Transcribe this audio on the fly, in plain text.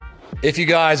If you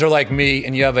guys are like me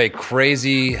and you have a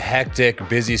crazy, hectic,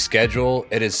 busy schedule,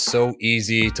 it is so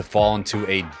easy to fall into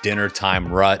a dinner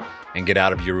time rut and get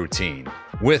out of your routine.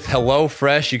 With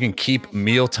HelloFresh, you can keep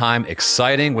mealtime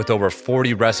exciting with over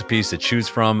 40 recipes to choose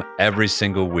from every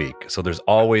single week. So there's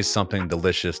always something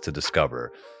delicious to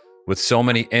discover. With so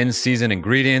many in-season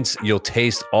ingredients, you'll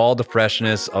taste all the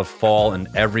freshness of fall in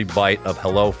every bite of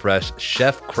HelloFresh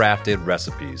chef-crafted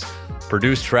recipes.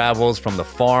 Produce travels from the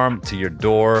farm to your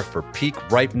door for peak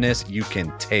ripeness you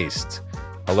can taste.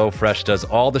 HelloFresh does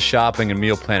all the shopping and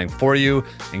meal planning for you.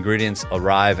 Ingredients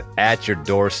arrive at your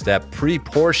doorstep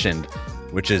pre-portioned,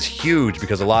 which is huge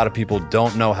because a lot of people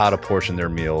don't know how to portion their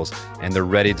meals and they're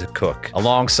ready to cook,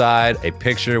 alongside a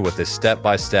picture with a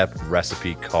step-by-step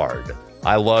recipe card.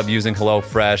 I love using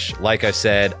HelloFresh. Like I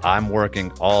said, I'm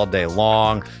working all day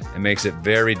long. It makes it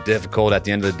very difficult at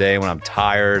the end of the day when I'm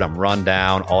tired, I'm run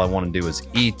down. All I want to do is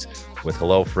eat. With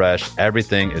HelloFresh,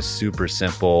 everything is super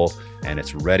simple and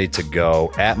it's ready to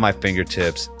go at my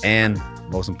fingertips. And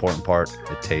most important part,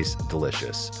 it tastes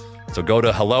delicious. So go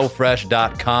to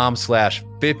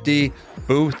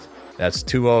HelloFresh.com/50booth. That's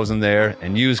 2 O's in there,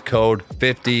 and use code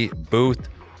 50booth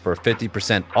for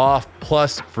 50% off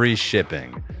plus free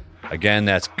shipping. Again,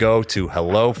 that's go to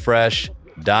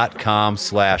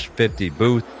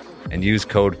HelloFresh.com/50booth and use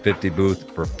code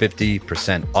 50booth for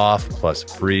 50% off plus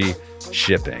free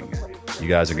shipping. You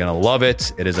guys are going to love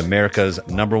it. It is America's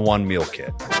 #1 meal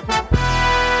kit.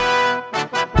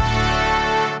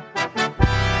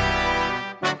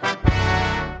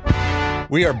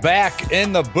 We are back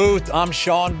in the booth. I'm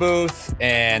Sean Booth,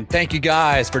 and thank you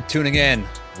guys for tuning in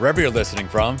wherever you're listening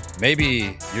from.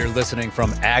 Maybe you're listening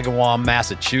from Agawam,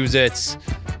 Massachusetts.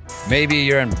 Maybe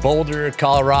you're in Boulder,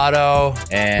 Colorado,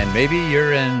 and maybe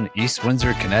you're in East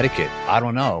Windsor, Connecticut. I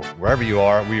don't know. Wherever you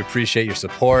are, we appreciate your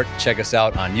support. Check us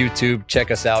out on YouTube.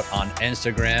 Check us out on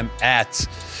Instagram at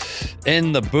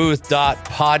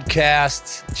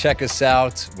inthebooth.podcast. Check us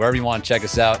out wherever you want to check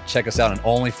us out. Check us out on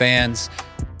OnlyFans.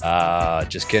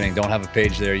 Just kidding. Don't have a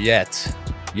page there yet,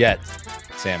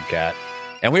 Sam Cat.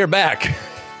 And we are back.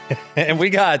 And we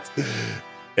got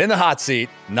in the hot seat,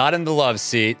 not in the love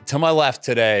seat, to my left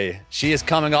today. She is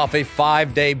coming off a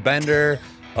 5-day bender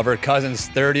of her cousin's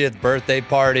 30th birthday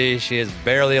party. She is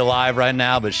barely alive right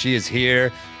now, but she is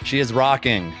here. She is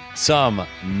rocking some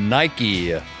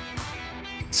Nike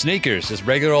sneakers, just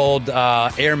regular old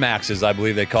Air Maxes, I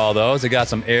believe they call those. They got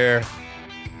some air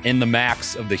in the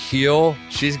max of the heel.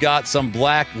 She's got some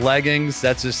black leggings.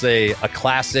 That's just a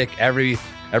classic. Every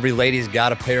lady's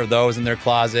got a pair of those in their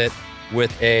closet,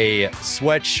 with a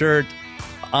sweatshirt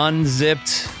unzipped.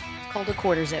 It's called a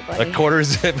quarter zip, buddy. A quarter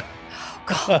zip. Oh,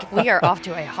 God. We are off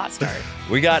to a hot start.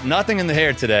 We got nothing in the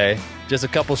hair today. Just a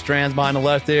couple strands behind the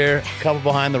left ear, a couple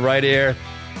behind the right ear.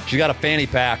 She got a fanny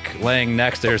pack laying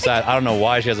next to her side. I don't know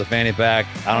why she has a fanny pack.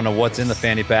 I don't know what's in the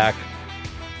fanny pack.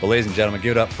 But ladies and gentlemen,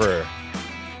 give it up for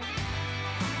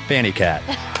Fanny Cat.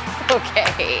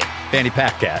 Okay. Fanny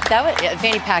Pack Cat.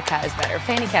 Fanny Pack Cat is better.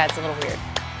 Fanny Cat's a little weird.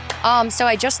 So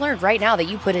I just learned right now that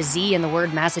you put a Z in the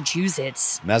word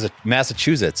Massachusetts.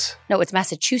 Massachusetts. No, it's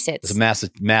Massachusetts. It's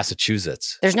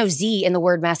Massachusetts. There's no Z in the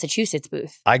word Massachusetts,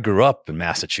 Booth. I grew up in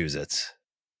Massachusetts.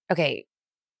 Okay.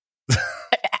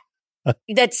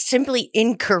 That's simply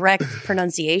incorrect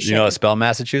pronunciation. You know how to spell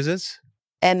Massachusetts?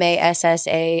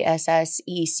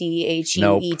 Massachusetts.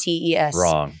 Nope.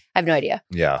 Wrong. I have no idea.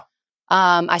 Yeah.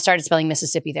 I started spelling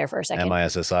Mississippi there for a second.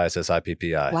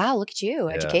 Mississippi. Wow, look at you.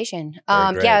 Yeah. Education.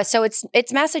 Great. Yeah, so it's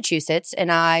Massachusetts,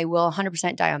 and I will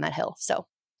 100% die on that hill. So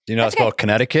Do you know how to spell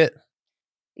Connecticut?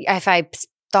 if I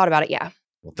thought about it, yeah.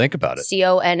 Well, think about it.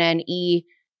 Connec.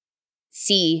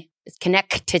 It's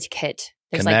Connecticut.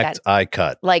 There's like that, I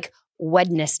cut. like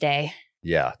Wednesday.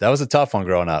 Yeah, that was a tough one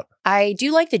growing up. I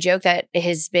do like the joke that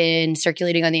has been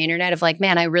circulating on the internet of like,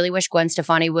 man, I really wish Gwen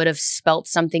Stefani would have spelt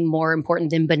something more important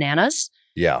than bananas.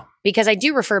 Yeah. Because I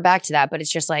do refer back to that, but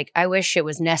it's just like, I wish it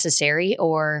was necessary,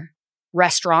 or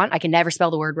restaurant. I can never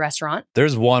spell the word restaurant.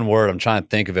 There's one word, I'm trying to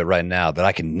think of it right now, that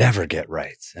I can never get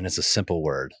right. And it's a simple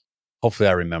word. Hopefully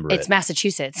I remember It's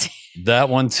Massachusetts. That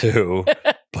one too.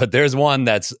 But there's one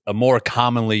that's more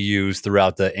commonly used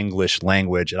throughout the English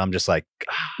language. And I'm just like,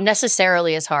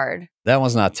 Necessarily is hard. that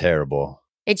one's not terrible.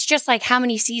 It's just like how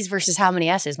many C's versus how many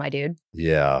S's, my dude.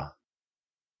 Yeah.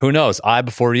 Who knows? I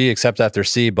before E except after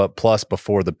C, but plus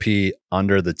before the P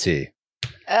under the T.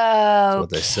 That's what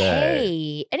they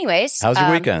say. Anyways. How was your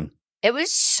weekend? It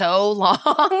was so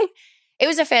long. It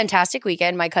was a fantastic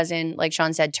weekend. My cousin, like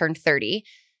Sean said, turned 30.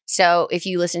 So if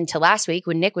you listened to last week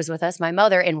when Nick was with us, my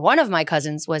mother and one of my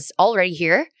cousins was already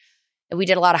here. And we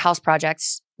did a lot of house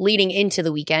projects leading into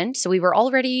the weekend. So we were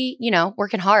already,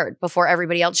 working hard before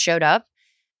everybody else showed up.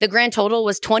 The grand total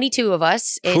was 22 of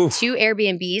us in 2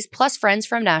 Airbnbs plus friends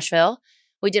from Nashville.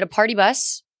 We did a party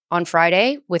bus on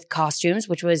Friday with costumes,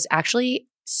 which was actually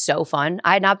so fun.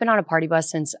 I had not been on a party bus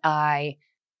since I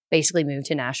basically moved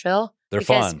to Nashville. They're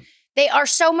fun. They are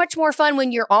so much more fun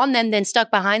when you're on them than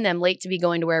stuck behind them, late to be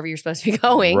going to wherever you're supposed to be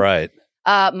going. Right.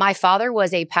 My father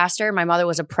was a pastor. My mother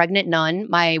was a pregnant nun.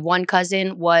 My one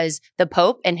cousin was the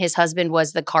Pope and his husband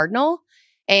was the cardinal.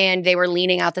 And they were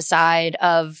leaning out the side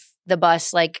of the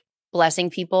bus, like blessing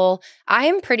people. I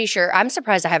am pretty sure, I'm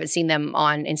surprised I haven't seen them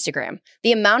on Instagram.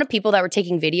 The amount of people that were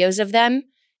taking videos of them,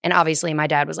 and obviously my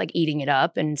dad was like eating it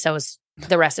up and so was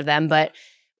the rest of them. But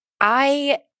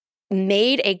I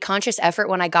made a conscious effort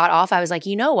when I got off. I was like,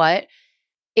 you know what?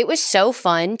 It was so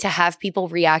fun to have people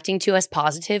reacting to us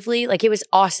positively. Like it was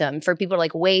awesome for people to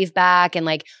like wave back and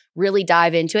like really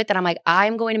dive into it, that I'm like,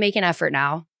 I'm going to make an effort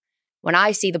now when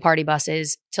I see the party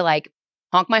buses to like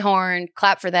honk my horn,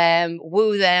 clap for them,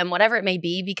 woo them, whatever it may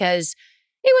be, because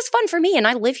it was fun for me and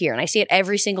I live here and I see it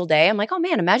every single day. I'm like, oh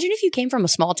man, imagine if you came from a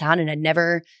small town and had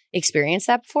never experienced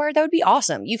that before. That would be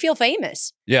awesome. You feel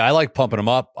famous. Yeah, I like pumping them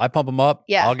up. I pump them up.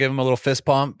 Yeah. I'll give them a little fist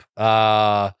pump.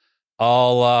 I'll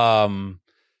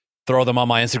throw them on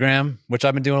my Instagram, which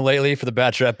I've been doing lately for the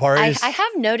bachelorette parties. I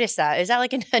have noticed that. Is that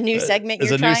like a new segment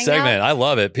It's you're a new trying segment. now? I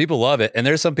love it. People love it. And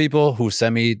there's some people who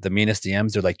send me the meanest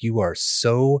DMs. They're like, you are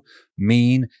so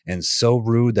mean and so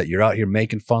rude that you're out here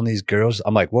making fun of these girls.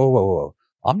 I'm like, whoa, whoa, whoa.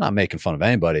 I'm not making fun of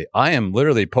anybody. I am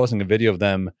literally posting a video of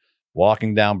them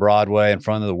walking down Broadway in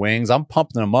front of the Wings. I'm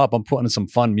pumping them up. I'm putting some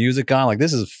fun music on. Like,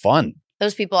 this is fun.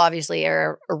 Those people obviously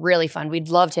are really fun. We'd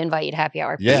love to invite you to happy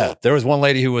hour. Yeah. There was one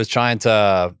lady who was trying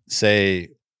to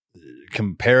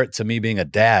compare it to me being a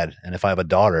dad and if I have a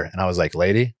daughter. And I was like,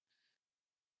 lady,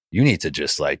 you need to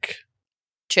just like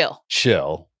chill.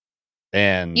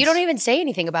 And you don't even say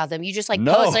anything about them. You just like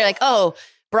No. post. They're like, oh,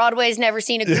 Broadway's never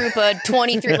seen a group of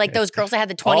 23, like those girls that had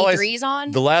the 23s on.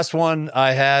 The last one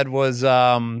I had was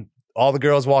all the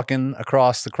girls walking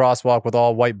across the crosswalk with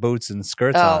all white boots and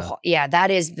skirts on. Oh, yeah.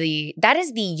 That is the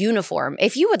uniform.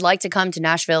 If you would like to come to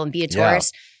Nashville and be a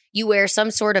tourist, you wear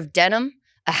some sort of denim,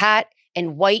 a hat,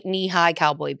 and white knee-high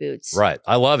cowboy boots. Right.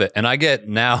 I love it. And I get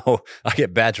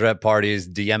bachelorette parties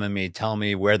DMing me, telling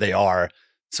me where they are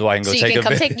so I can go take a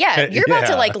video. Yeah, you're about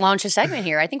to like launch a segment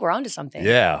here. I think we're onto something.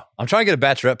 Yeah. I'm trying to get a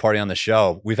bachelorette party on the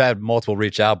show. We've had multiple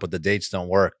reach out, but the dates don't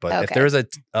work. But if there's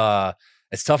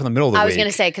it's tough in the middle of the week. I was going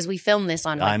to say, because we film this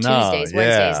on like Tuesdays,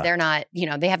 Wednesdays. They're not,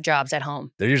 they have jobs at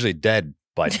home. They're usually dead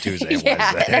by Tuesday and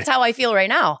Wednesday. That's how I feel right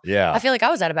now. Yeah. I feel like I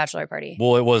was at a bachelor party.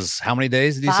 Well, it was how many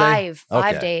days did you say?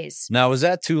 5 days. Now, was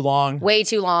that too long? Way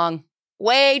too long.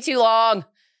 Way too long.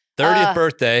 30th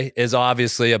birthday is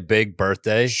obviously a big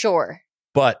birthday. Sure.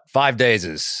 But 5 days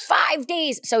is 5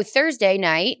 days. So Thursday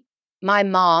night, my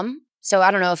mom, so I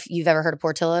don't know if you've ever heard of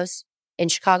Portillo's in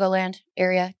Chicagoland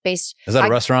area based. Is that a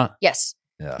restaurant? Yes.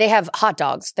 Yeah. They have hot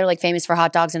dogs. They're like famous for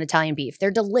hot dogs and Italian beef. They're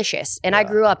delicious. And I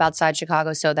grew up outside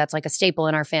Chicago, so that's like a staple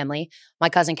in our family. My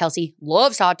cousin Kelsey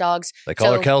loves hot dogs. They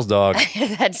call her Kel's dog.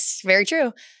 That's very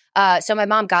true. So my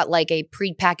mom got like a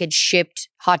prepackaged shipped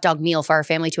hot dog meal for our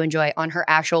family to enjoy on her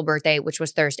actual birthday, which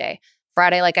was Thursday.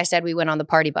 Friday, like I said, we went on the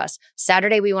party bus.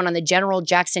 Saturday, we went on the General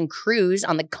Jackson cruise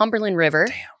on the Cumberland River.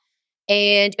 Damn.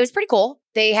 And it was pretty cool.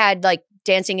 They had like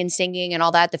dancing and singing and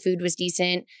all that. The food was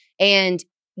decent. And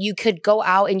you could go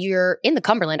out and you're in the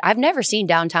Cumberland. I've never seen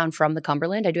downtown from the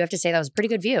Cumberland. I do have to say that was a pretty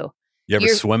good view. You ever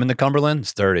swim in the Cumberland?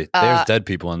 It's dirty. There's dead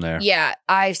people in there. Yeah,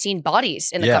 I've seen bodies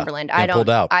in the Cumberland.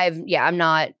 I'm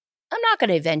not going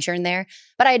to venture in there,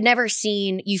 but I had never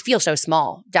seen, you feel so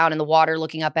small down in the water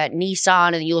looking up at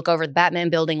Nissan, and you look over the Batman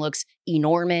building, looks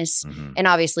enormous. Mm-hmm. And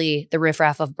obviously the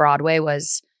riffraff of Broadway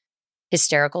was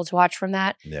hysterical to watch from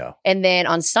that. Yeah. And then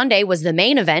on Sunday was the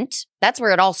main event. That's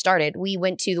where it all started. We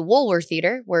went to the Woolworth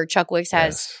Theater where Chuck Wicks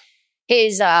has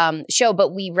his show,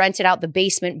 but we rented out the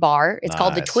basement bar. It's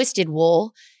called the Twisted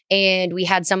Wool. And we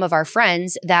had some of our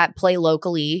friends that play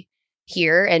locally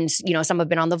here. And, some have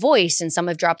been on The Voice and some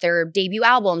have dropped their debut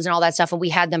albums and all that stuff. And we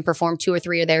had them perform 2 or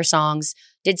 3 of their songs,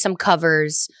 did some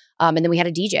covers. And then we had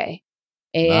a DJ.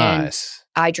 And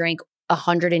I drank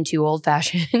 102 old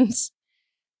fashions.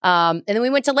 And then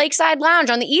we went to Lakeside Lounge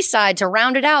on the east side to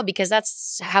round it out because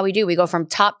that's how we do. We go from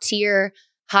top tier,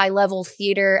 high level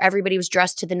theater. Everybody was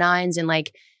dressed to the nines in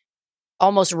like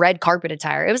almost red carpet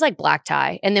attire. It was like black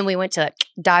tie. And then we went to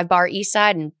Dive Bar East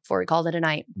Side and before we called it a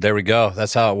night. There we go.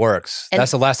 That's how it works. And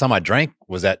that's the last time I drank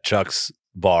was at Chuck's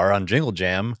bar on Jingle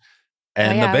Jam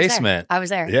and the basement. I was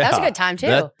there. Yeah. That was a good time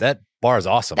too. That bar is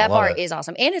awesome. That I love bar it. is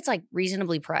awesome. And it's like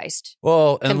reasonably priced.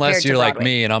 Well, compared unless to you're like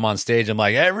Broadway. me and I'm on stage, I'm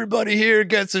like, everybody here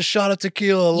gets a shot of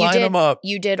tequila. Line them up.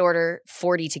 You did order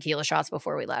 40 tequila shots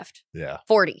before we left. Yeah.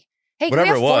 40. Hey, can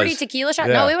Whatever we it have 40 was. tequila shots?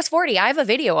 Yeah. No, it was 40. I have a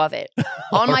video of it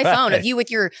on my phone of Alright. you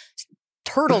with your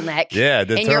turtleneck Yeah,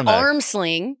 the and your turtleneck. arm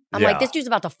sling. I'm like, Yeah. this dude's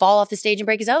about to fall off the stage and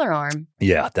break his other arm.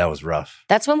 Yeah, that was rough.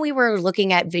 That's when we were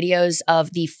looking at videos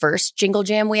of the first Jingle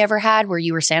Jam we ever had where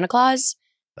you were Santa Claus.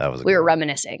 That was a We good were one.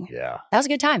 reminiscing. Yeah. That was a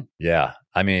good time. Yeah.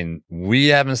 I mean, we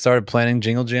haven't started planning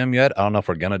Jingle Jam yet. I don't know if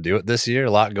we're going to do it this year.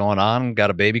 A lot going on.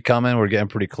 Got a baby coming. We're getting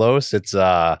pretty close. It's,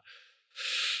 I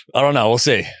don't know. We'll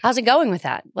see. How's it going with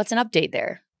that? What's an update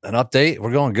there? An update.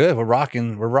 We're going good. We're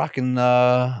rocking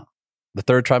the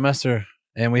third trimester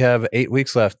and we have 8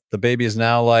 weeks left. The baby is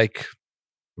now like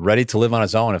ready to live on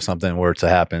its own if something were to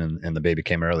happen and the baby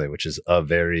came early, which is a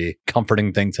very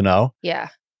comforting thing to know. Yeah.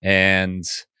 And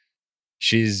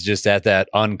she's just at that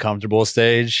uncomfortable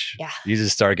stage. Yeah. You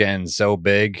just start getting so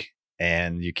big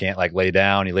and you can't like lay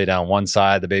down. You lay down one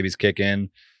side, the baby's kicking,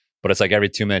 but it's like every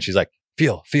 2 minutes, she's like,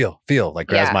 feel, like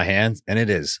grabs Yeah. my hands. And it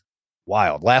is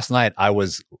wild. Last night, I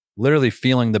was literally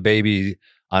feeling the baby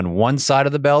on one side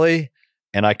of the belly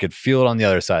and I could feel it on the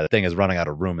other side. The thing is running out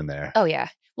of room in there. Oh, yeah.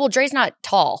 Well, Dre's not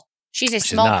tall. She's a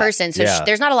small not. person. So Yeah.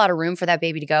 there's not a lot of room for that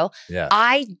baby to go. Yeah.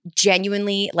 I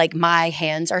genuinely, like, my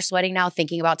hands are sweating now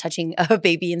thinking about touching a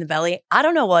baby in the belly. I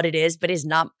don't know what it is, but it's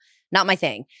not my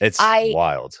thing. It's I-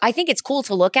 wild. I think it's cool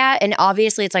to look at. And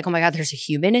obviously it's like, oh my God, there's a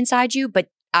human inside you, but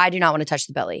I do not want to touch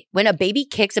the belly. When a baby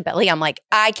kicks a belly, I'm like,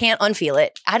 I can't unfeel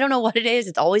it. I don't know what it is.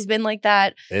 It's always been like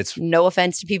that. It's No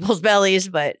offense to people's bellies,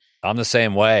 but I'm the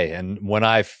same way. And when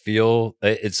I feel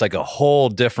it's like a whole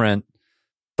different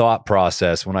thought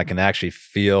process when I can actually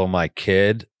feel my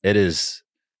kid, it's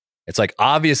like,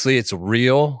 obviously it's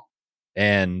real.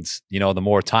 And, you know, the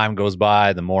more time goes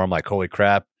by, the more I'm like, holy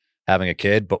crap, having a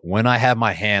kid. But when I have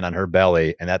my hand on her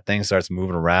belly and that thing starts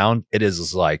moving around, it is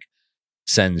just like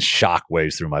sends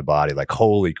shockwaves through my body. Like,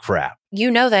 holy crap.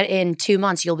 you know that in 2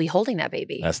 months you'll be holding that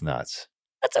baby. That's nuts.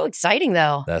 That's so exciting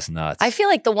though. That's nuts. I feel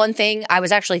like the one thing I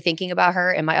was actually thinking about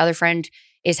her and my other friend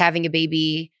is having a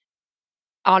baby,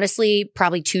 honestly,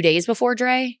 probably 2 days before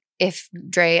Dre, if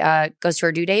Dre goes to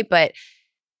her due date. But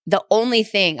the only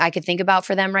thing I could think about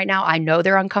for them right now, I know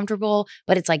they're uncomfortable,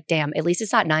 but it's like, damn, at least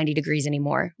it's not 90 degrees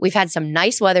anymore. We've had some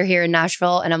nice weather here in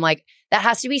Nashville. And I'm like, that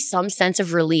has to be some sense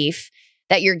of relief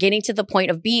that you're getting to the point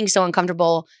of being so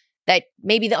uncomfortable that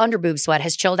maybe the underboob sweat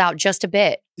has chilled out just a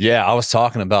bit. Yeah, I was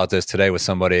talking about this today with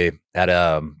somebody at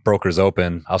a Brokers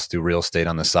Open. I also do real estate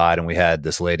on the side, and we had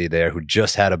this lady there who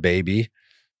just had a baby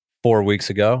 4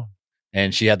 weeks ago,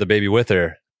 and she had the baby with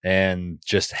her and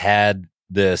just had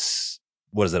this,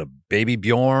 what is it, a baby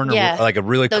Bjorn? Or Yeah. like a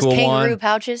really Those cool kangaroo one.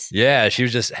 pouches. Yeah, she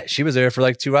was there for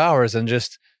like 2 hours and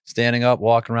just standing up,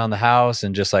 walking around the house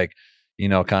and just like, you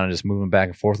know, kind of just moving back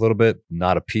and forth a little bit,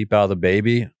 not a peep out of the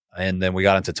baby. And then we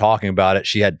got into talking about it.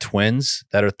 She had twins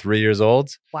that are 3 years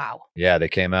old. Wow. Yeah, they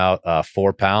came out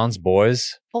 4 pounds,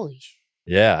 boys. Holy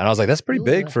Yeah, and I was like, that's pretty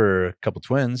big Ooh. for a couple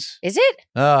twins. Is it?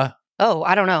 No, Oh,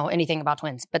 I don't know anything about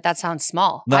twins, but that sounds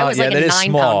small. yeah, I was like that a is 9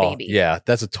 small. pound baby. Yeah,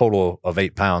 that's a total of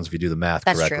 8 pounds if you do the math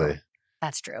That's correctly. true.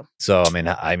 That's true. So I mean,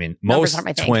 Numbers most aren't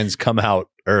my thing. twins come out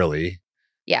early.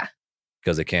 Yeah.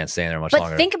 because they can't stay in there much But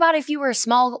longer. think about if you were a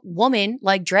small woman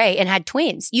like Dre and had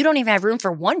twins. You don't even have room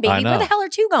for one I baby. Where know. the hell are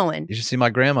two going? You should see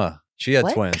my grandma. She had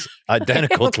What? twins,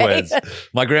 identical Okay. twins.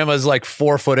 My grandma's like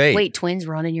 4'8". Wait, twins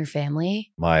run in your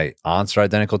family? My aunts are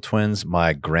identical twins.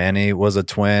 My granny was a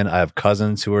twin. I have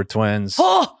cousins who are twins.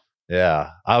 Oh, Yeah.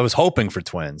 I was hoping for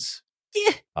twins.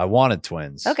 Yeah. I wanted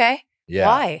twins. okay. Yeah.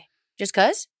 Why? Just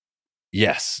because?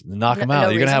 Yes. Knock them No out. You're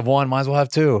going reason. to have one. Might as well have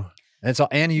two. And so,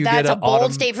 and you That's get a an bold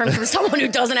autumn, statement from someone who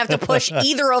doesn't have to push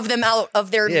either of them out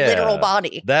of their Yeah. literal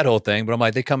body. that whole thing. But I'm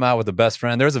like, they come out with the best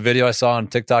friend. There was a video I saw on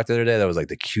TikTok the other day that was like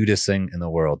the cutest thing in the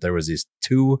world. There was these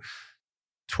two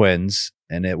twins,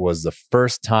 and it was the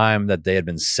first time that they had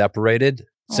been separated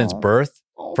since Aw. birth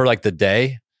Oh, for like the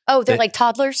day. they're they- like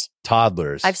toddlers?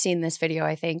 Toddlers. I've seen this video,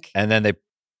 I think. And then they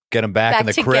get them back in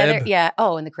the together. crib. Yeah.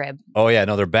 Oh, in the crib. Oh yeah,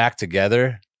 no, they're back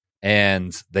together,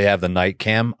 and they have the night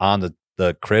cam on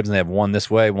the cribs, and they have one this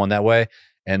way, one that way,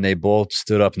 and they both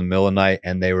stood up in the middle of the night,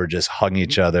 and they were just hugging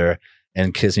each other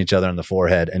and kissing each other on the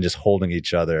forehead and just holding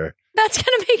each other. That's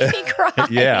going to make me cry.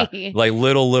 Yeah, like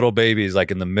little babies, like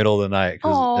in the middle of the night,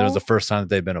 because it was Aw. the first time that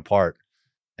they've been apart,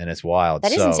 and it's wild.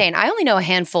 That is So, insane. I only know a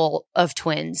handful of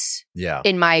twins Yeah.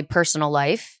 in my personal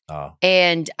life. Oh.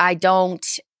 And I don't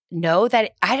know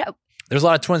that There's a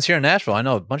lot of twins here in Nashville. I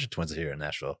know a bunch of twins here in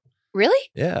Nashville. Really?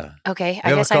 Yeah. Okay. We I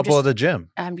have guess a couple at the gym.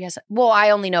 well,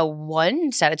 I only know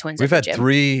one set of twins. We've at had the gym.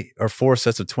 3 or 4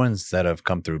 sets of twins that have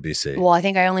come through BC. Well, I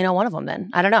think I only know one of them then.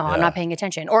 I don't know. I'm Yeah. not paying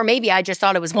attention. Or maybe I just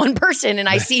thought it was one person and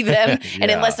I see them. And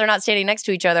Yeah. unless they're not standing next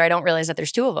to each other, I don't realize that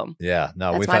there's 2 of them. Yeah,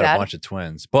 no, That's we've my had bad. a bunch of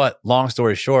twins. But long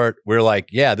story short, we're like,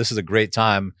 yeah, this is a great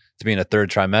time to be in a 3rd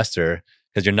trimester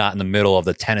because you're not in the middle of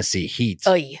the Tennessee heat.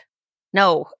 Oy.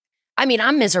 No. I mean,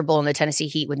 I'm miserable in the Tennessee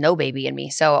heat with no baby in me.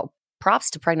 So props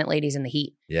to pregnant ladies in the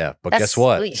heat. Yeah, but That's guess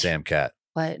what, sweet. Sam Cat?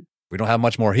 But We don't have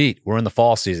much more heat. We're in the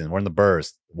fall season. We're in the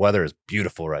burrs. The weather is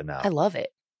beautiful right now. I love it.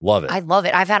 Love it. I love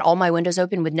it. I've had all my windows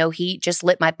open with no heat, just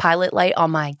lit my pilot light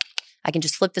on my, I can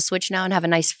just flip the switch now and have a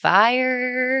nice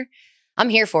fire. I'm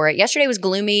here for it. Yesterday was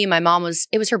gloomy. My mom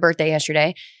it was her birthday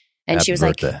yesterday. And Happy she was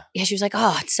birthday. like, she was like,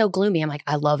 oh, it's so gloomy. I'm like,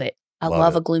 I love it. I Love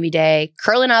love it. a gloomy day.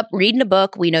 Curling up, reading a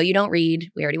book. We know you don't read.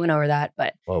 We already went over that,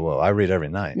 but Whoa, I read every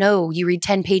night. no, you read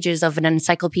 10 pages of an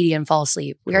encyclopedia and fall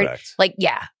asleep. We already, Correct. like,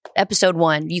 yeah, episode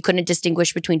 1, you couldn't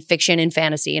distinguish between fiction and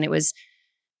fantasy. And it was,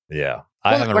 Yeah.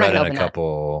 I Well, haven't we're not read gonna in a open that.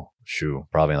 couple,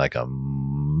 probably like a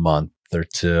month or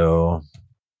 2.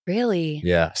 really?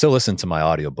 Yeah. Still listen to my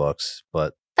audiobooks,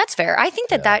 but That's fair. I think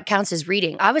that Yeah. that counts as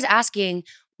reading. I was asking,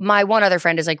 my one other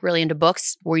friend is like really into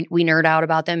books. We nerd out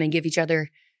about them and give each other,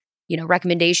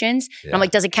 recommendations. And yeah. I'm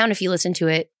like, does it count if you listen to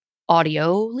it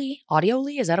audioly?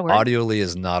 Audioly? Is that a word? Audioly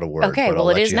is not a word. Okay, but well, I'll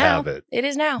it let is you now. have it. It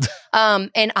is now.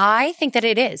 And I think that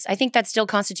it is. I think that still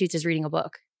constitutes as reading a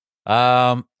book.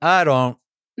 I don't.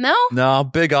 No? No,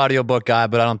 big audiobook guy,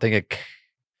 but I don't think it.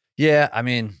 Yeah, I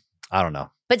mean, I don't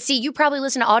know. But see, you probably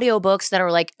listen to audiobooks that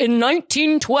are like, in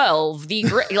 1912,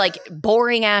 like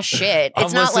boring ass shit.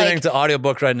 It's I'm not listening like, to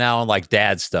audiobooks right now on like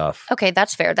dad stuff. okay,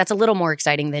 that's fair. That's a little more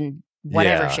exciting than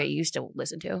whatever Yeah. shit you used to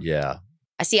listen to. Yeah.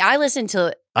 I see. I listen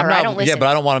to, I'm or not, I don't listen. Yeah, but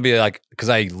I don't want to be like, because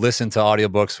I listen to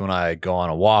audiobooks when I go on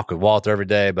a walk with Walter every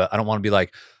day, but I don't want to be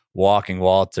like walking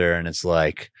Walter and it's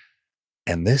like,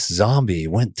 and this zombie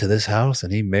went to this house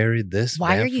and he married this.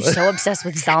 Why are you so obsessed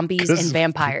with zombies 'Cause and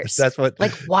vampires? That's what,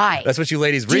 Like, why? That's what you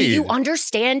ladies Do read. you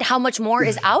understand how much more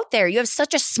is out there? You have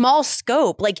such a small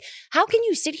scope. Like, how can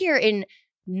you sit here and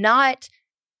not,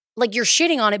 like, you're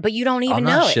shitting on it, but you don't even I'm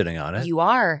know not it? shitting on it. You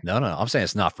are. No. I'm saying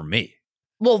it's not for me.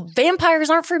 Well, vampires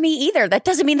aren't for me either. That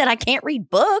doesn't mean that I can't read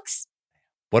books.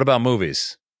 What about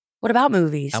movies? What about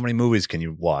movies? How many movies can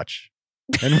you watch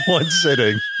in one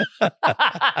sitting?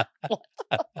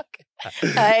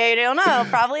 I don't know.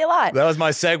 Probably a lot. That was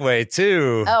my segue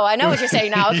too. Oh, I know what you're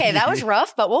saying now. Okay, that was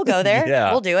rough, but we'll go there.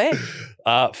 Yeah. We'll do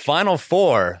it. Final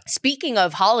four. Speaking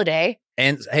of holiday,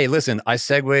 And hey, listen, I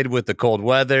segued with the cold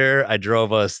weather. I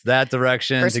drove us that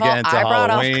direction First to of all, get into I brought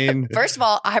up- Halloween. first of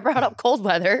all, I brought up cold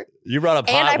weather. You brought up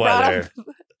And hot I brought weather. up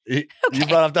You Okay,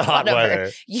 brought up the hot whatever.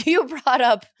 weather. You brought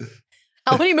up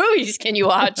how many movies can you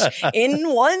watch in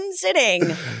one sitting?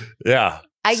 Yeah.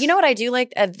 You know what I do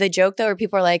like the joke though, where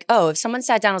people are like, "Oh, if someone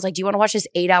sat down, and was like, do you want to watch this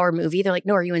 8-hour movie?" They're like,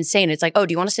 "No, are you insane?" It's like, "Oh,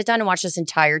 do you want to sit down and watch this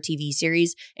entire TV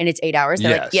series and it's 8 hours?"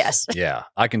 They're like, "Yes." Yeah,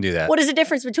 I can do that. What is the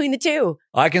difference between the two?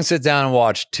 I can sit down and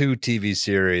watch 2 TV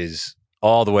series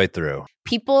all the way through.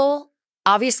 People,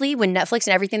 obviously, when Netflix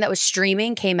and everything that was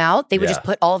streaming came out, they would Yeah. just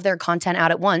put all of their content out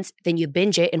at once. Then you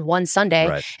binge it in one Sunday.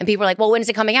 Right. And people are like, "Well, when is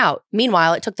it coming out?"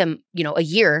 Meanwhile, it took them, a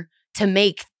year to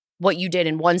make what you did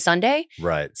in one Sunday.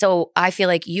 Right. So I feel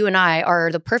like you and I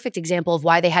are the perfect example of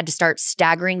why they had to start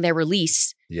staggering their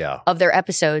release Yeah. of their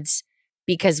episodes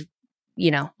because,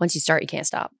 once you start, you can't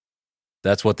stop.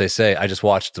 That's what they say. I just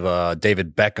watched the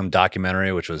David Beckham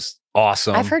documentary, which was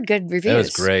awesome. I've heard good reviews. It was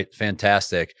great.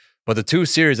 Fantastic. But the 2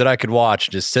 series that I could watch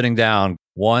just sitting down,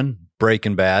 one,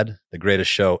 Breaking Bad, the greatest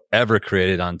show ever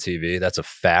created on TV. That's a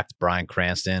fact. Bryan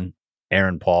Cranston,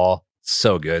 Aaron Paul.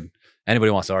 So good.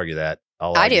 Anybody wants to argue that?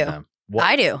 I'll I argue do. them. What-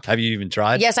 I do. Have you even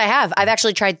tried? Yes, I have. I've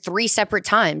actually tried 3 separate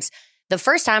times. The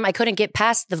first time I couldn't get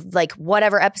past the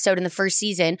whatever episode in the first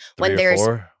season 3 when or there's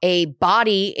 4? a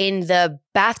body in the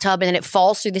bathtub and then it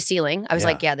falls through the ceiling. I was Yeah.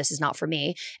 like, yeah, this is not for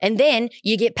me. And then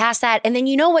you get past that. And then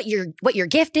you know what your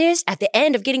gift is at the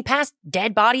end of getting past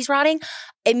dead bodies rotting?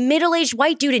 A middle-aged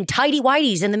white dude in tidy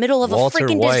whities in the middle of Walter a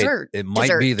freaking White, dessert. it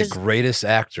might be the Des- greatest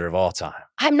actor of all time.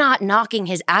 I'm not knocking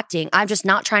his acting. I'm just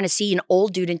not trying to see an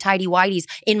old dude in tidy whities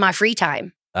in my free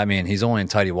time. I mean, he's only in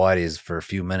tighty whities for a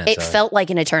few minutes. It felt like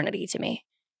an eternity to me.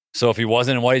 So if he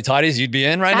wasn't in whitey tighties, you'd be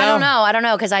in right now? I don't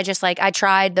know. Cause I just I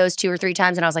tried those 2 or 3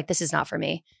 times and I was like, this is not for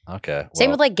me. Okay. Same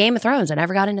well, with Game of Thrones. I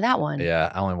never got into that one.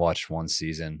 Yeah, I only watched 1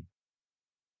 season.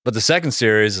 But the second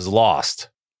series is Lost.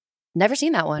 Never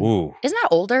seen that one. Ooh, Isn't that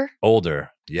older?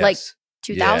 older. Yes. Like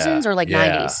 2000s or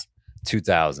Yeah. 90s?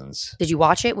 2000s. Did you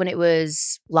watch it when it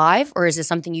was live, or is it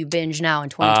something you binge now in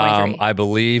 2023? I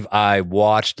believe I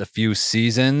watched a few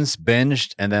seasons,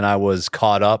 binged, and then I was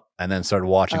caught up and then started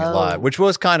watching it live, which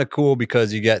was kind of cool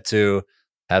because you get to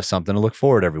have something to look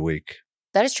forward every week.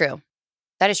 That is true.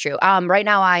 That is true. Right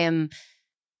now I am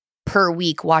per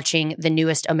week watching the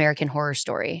newest American Horror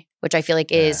Story, which I feel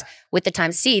like is with the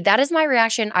time. See, that is my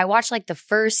reaction. I watched like the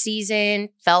first season,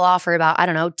 fell off for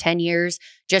about, 10 years,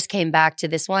 just came back to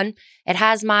this one. It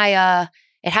has my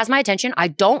attention. I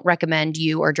don't recommend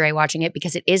you or Dre watching it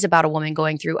because it is about a woman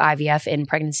going through IVF in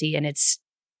pregnancy and it's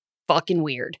fucking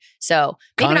weird. So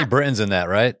Connie Britton's in that,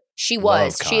 right? She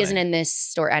was. She isn't in this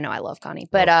story. I know I love Connie.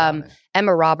 But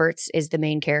Emma Roberts is the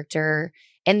main character.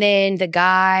 And then the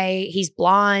guy, he's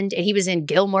blonde and he was in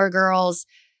Gilmore Girls.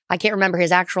 I can't remember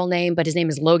his actual name, but his name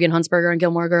is Logan Huntsberger in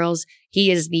Gilmore Girls.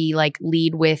 He is the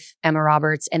lead with Emma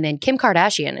Roberts. And then Kim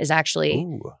Kardashian is actually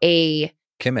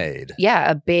Kim-aid.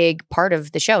 Yeah, a big part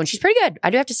of the show. And she's pretty good,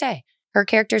 I do have to say. Her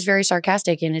character is very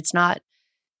sarcastic and it's not.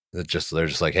 They're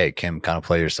just like, hey, Kim, kind of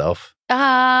play yourself.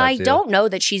 I don't know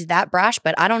that she's that brash,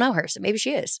 but I don't know her. So maybe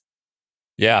she is.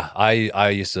 Yeah, I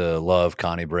used to love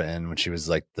Connie Britton when she was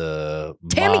like the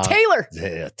Tammy Taylor.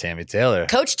 Yeah, Tammy Taylor.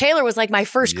 Coach Taylor was like my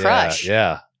first crush.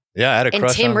 Yeah. I had a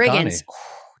crush Tim on Riggins.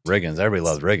 Connie. Riggins, everybody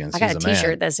loves Riggins. I got a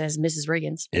T-shirt that says Mrs.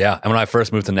 Riggins. Yeah, and when I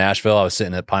first moved to Nashville, I was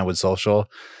sitting at Pinewood Social,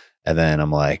 and then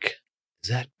I'm like,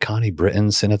 "Is that Connie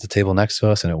Britton sitting at the table next to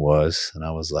us?" And it was, and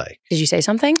I was like, "Did you say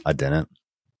something?" I didn't.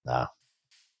 No.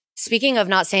 Speaking of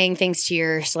not saying things to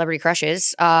your celebrity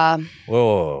crushes,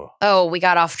 whoa! Oh, we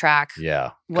got off track.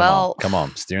 Yeah. Come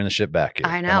on, steering the ship back here.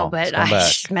 I know, but I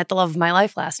just met the love of my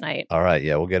life last night. All right,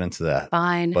 yeah, we'll get into that.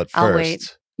 Fine, but first, I'll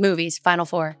wait. Movies, Final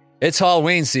Four. It's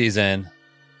Halloween season,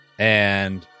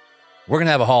 and we're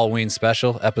gonna have a Halloween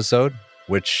special episode,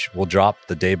 which will drop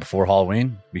the day before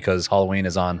Halloween because Halloween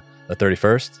is on the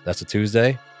 31st. That's a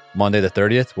Tuesday. Monday the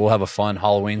 30th, we'll have a fun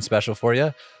Halloween special for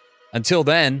you. Until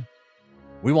then,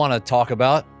 we want to talk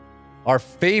about our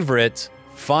favorite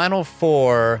Final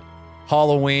Four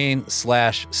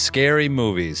Halloween/scary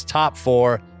movies. Top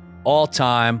 4 all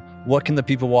time. What can the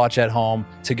people watch at home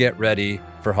to get ready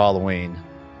for Halloween?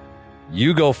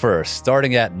 You go first,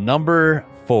 starting at number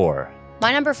 4.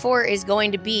 My number 4 is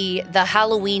going to be the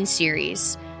Halloween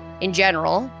series in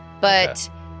general, but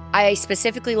I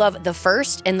specifically love the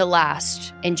first and the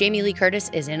last. And Jamie Lee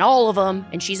Curtis is in all of them,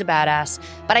 and she's a badass.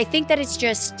 But I think that it's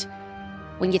just...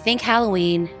 when you think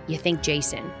Halloween, you think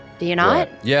Jason. Do you not? Right.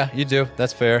 Yeah, you do.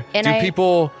 That's fair. And do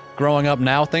people growing up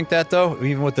now think that, though?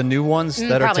 Even with the new ones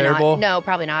that are terrible? Not. No,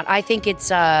 probably not. I think it's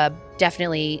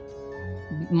definitely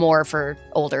more for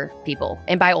older people.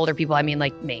 And by older people, I mean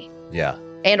like me. Yeah.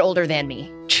 And older than me.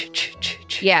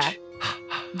 Yeah.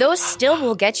 Those still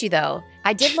will get you, though.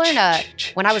 I did learn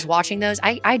when I was watching those,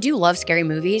 I do love scary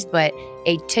movies, but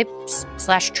a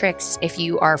tips/tricks if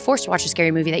you are forced to watch a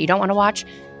scary movie that you don't want to watch,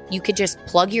 you could just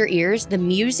plug your ears. The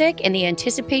music and the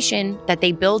anticipation that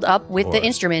they build up with the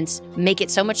instruments make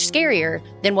it so much scarier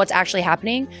than what's actually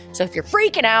happening. So if you're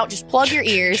freaking out, just plug your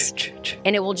ears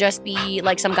and it will just be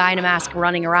like some guy in a mask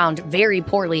running around very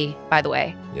poorly, by the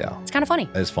way. Yeah. It's kind of funny.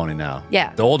 It's funny now.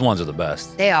 Yeah. The old ones are the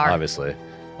best. They are. Obviously.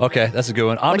 Okay, that's a good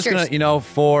one. I'm just going to,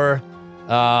 for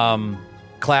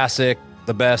classic,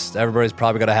 the best, everybody's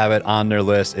probably going to have it on their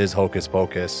list is Hocus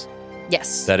Pocus.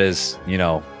 Yes. That is,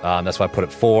 that's why I put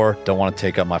it 4. Don't want to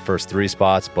take up my first 3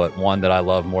 spots, but one that I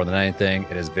love more than anything.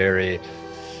 It is very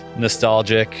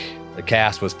nostalgic. The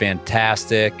cast was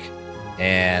fantastic,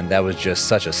 and that was just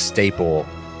such a staple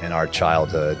in our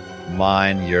childhood.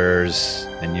 Mine, yours,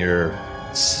 and you're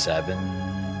 7.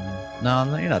 No,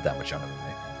 you're not that much younger than me.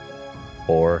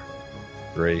 4,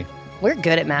 3. We're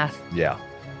good at math. Yeah.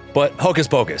 But Hocus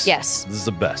Pocus. Yes. This is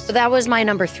the best. That was my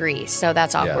number 3, so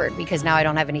that's awkward because now I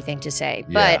don't have anything to say.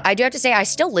 But I do have to say I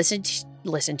still listen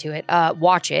to it,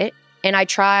 watch it, and I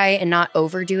try and not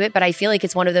overdo it, but I feel like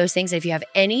it's one of those things that if you have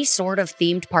any sort of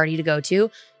themed party to go to,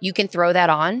 you can throw that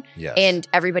on and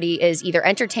everybody is either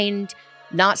entertained,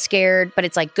 not scared, but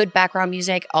it's like good background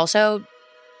music. Also,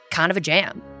 kind of a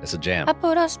jam. It's a jam. I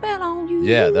put a spell on you.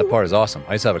 Yeah, that part is awesome.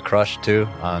 I used to have a crush, too,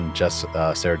 on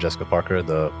Sarah Jessica Parker,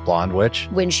 the blonde witch.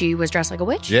 When she was dressed like a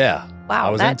witch? Yeah. Wow. I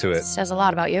was into it. Says a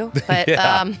lot about you. But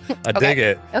I dig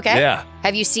it. Okay. Yeah.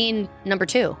 Have you seen number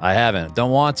 2? I haven't.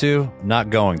 Don't want to. Not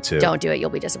going to. Don't do it. You'll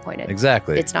be disappointed.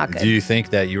 Exactly. It's not good. Do you think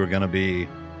that you were going to be...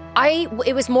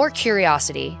 It was more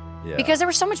curiosity. Yeah. Because there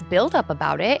was so much buildup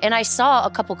about it. And I saw a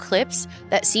couple clips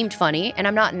that seemed funny. And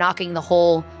I'm not knocking the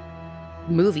whole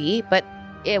movie, but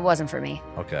it wasn't for me.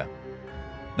 Okay.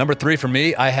 Number 3 for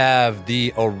me, I have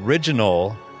the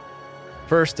original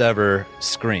first ever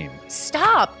Scream.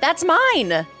 Stop. That's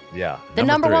mine. Yeah. The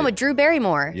number 3. one with Drew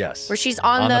Barrymore. Yes. Where she's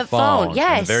on the phone.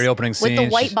 Yes. In the very opening scene. With the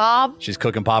white bob. She's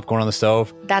cooking popcorn on the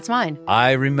stove. That's mine.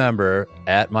 I remember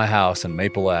at my house in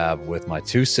Maple Ave with my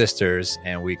 2 sisters,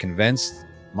 and we convinced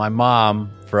my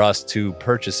mom for us to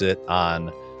purchase it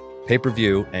on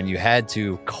pay-per-view, and you had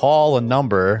to call a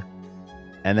number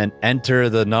and then enter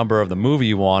the number of the movie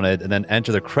you wanted and then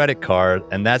enter the credit card,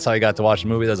 and that's how I got to watch the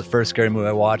movie. That was the first scary movie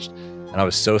I watched, and I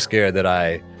was so scared that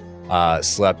I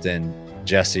slept in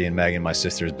Jesse and Megan, my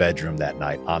sister's bedroom that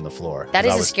night on the floor. That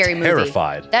is a scary movie.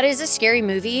 Terrified. That is a scary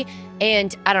movie.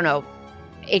 And I don't know,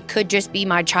 it could just be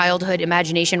my childhood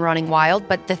imagination running wild.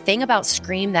 But the thing about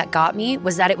Scream that got me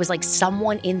was that it was like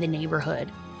someone in the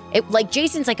neighborhood. Like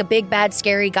Jason's like a big, bad,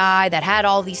 scary guy that had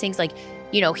all these things. Like,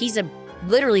 you know, he's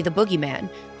literally the boogeyman.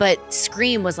 But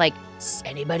Scream was like,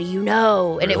 anybody you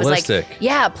know. And Realistic. It was like,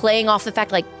 yeah, playing off the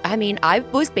fact, like, I mean, I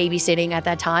was babysitting at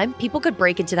that time. People could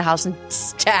break into the house and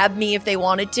stab me if they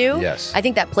wanted to. Yes. I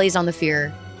think that plays on the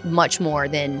fear much more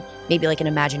than maybe like an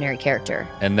imaginary character.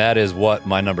 And that is what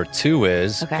my number 2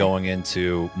 is. Okay. Going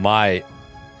into my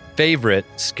favorite,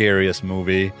 scariest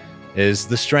movie is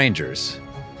The Strangers.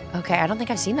 Okay, I don't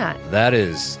think I've seen that. That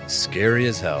is scary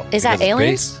as hell. Is that Because it's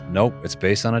aliens? Nope. It's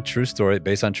based on a true story,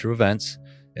 based on true events.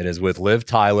 It is with Liv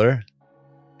Tyler.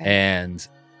 Okay. And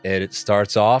it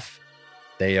starts off,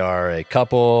 they are a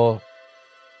couple,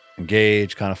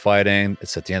 engaged, kind of fighting.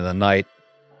 It's at the end of the night.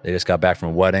 They just got back from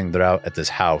a wedding. They're out at this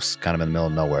house, kind of in the middle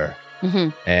of nowhere. Mm-hmm.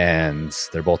 And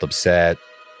they're both upset.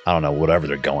 I don't know, whatever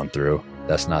they're going through.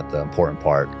 That's not the important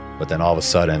part. But then all of a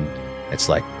sudden, it's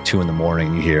like 2 a.m.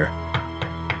 and you hear.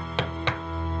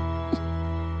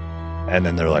 And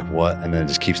then they're like, what? And then it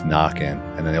just keeps knocking.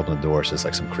 And then they open the door. It's just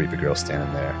like some creepy girl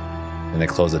standing there. And they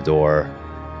close the door.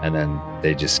 And then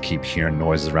they just keep hearing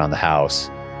noises around the house.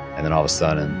 And then all of a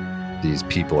sudden, these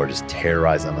people are just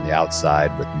terrorizing them on the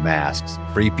outside with masks,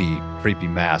 creepy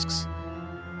masks.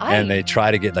 And they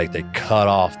try to get, like, they cut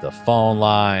off the phone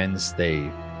lines. They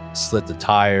slit the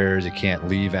tires. You can't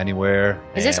leave anywhere.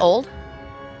 Is this old?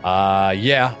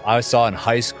 Yeah. I saw it in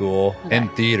high school Okay. in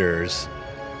theaters.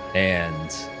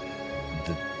 And,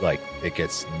 it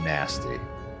gets nasty.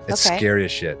 It's Okay. scary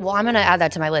as shit. Well, I'm going to add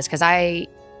that to my list because I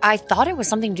thought it was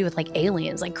something to do with like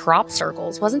aliens, like crop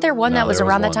circles. Wasn't there one No, that was there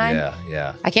around that one. time?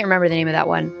 Yeah. I can't remember the name of that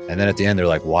one. And then at the end, they're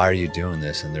like, why are you doing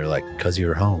this? And they're like, because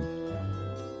you're home.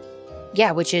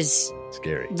 Yeah, which is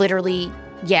Scary. literally,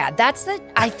 yeah,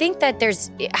 I think that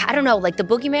I don't know, like the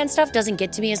boogeyman stuff doesn't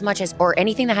get to me as much as, or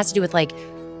anything that has to do with like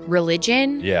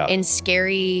religion Yeah. and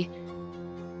scary,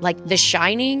 like The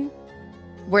Shining,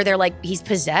 where they're like, he's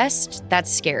possessed. That's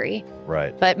scary.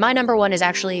 Right. But my number 1 is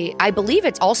actually, I believe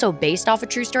it's also based off a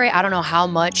true story. I don't know how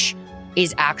much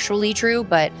is actually true,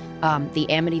 but the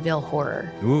Amityville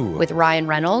Horror Ooh. with Ryan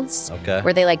Reynolds, Okay.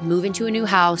 where they like move into a new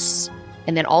house,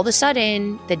 and then all of a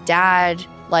sudden the dad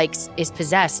like is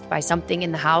possessed by something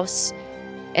in the house,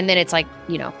 and then it's like,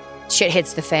 you know, shit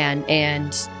hits the fan,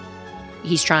 and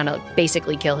he's trying to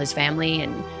basically kill his family,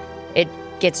 and it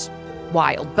gets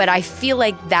wild. But I feel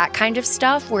like that kind of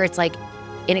stuff where it's like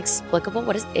inexplicable.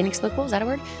 What is inexplicable? Is that a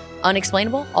word?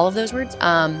 Unexplainable? All of those words.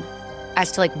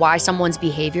 As to like why someone's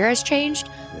behavior has changed.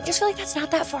 I just feel like that's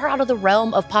not that far out of the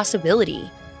realm of possibility.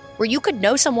 Where you could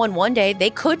know someone one day, they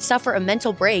could suffer a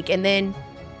mental break, and then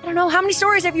I don't know, how many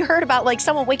stories have you heard about like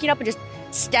someone waking up and just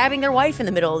stabbing their wife in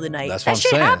the middle of the night? That's that what I'm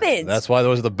shit saying. happens. That's why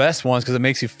those are the best ones, because it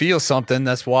makes you feel something.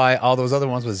 That's why all those other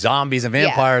ones with zombies and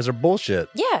vampires are bullshit.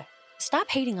 Yeah. Stop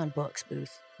hating on books,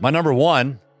 Booth. My number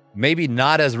 1, maybe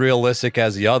not as realistic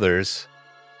as the others,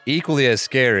 equally as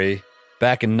scary.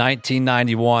 Back in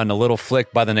 1991, a little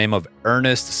flick by the name of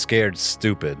Ernest Scared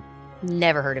Stupid.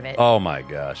 Never heard of it. Oh my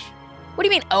gosh. What do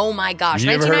you mean, oh my gosh? You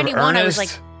never heard of 1991, I was like,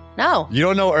 Ernest? no. You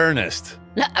don't know Ernest.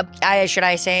 No, should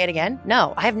I say it again?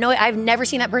 No, I've never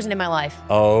seen that person in my life.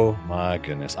 Oh my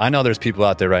goodness. I know there's people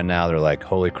out there right now that are like,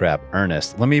 holy crap,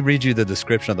 Ernest. Let me read you the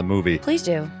description of the movie. Please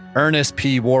do. Ernest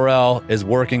P. Worrell is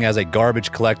working as a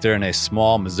garbage collector in a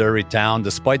small Missouri town.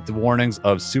 Despite the warnings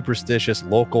of superstitious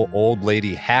local old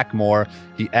lady Hackmore,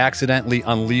 he accidentally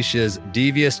unleashes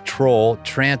devious troll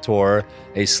Trantor,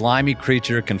 a slimy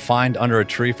creature confined under a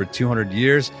tree for 200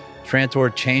 years.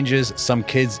 Trantor changes some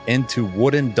kids into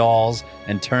wooden dolls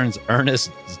and turns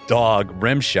Ernest's dog,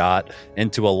 Rimshot,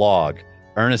 into a log.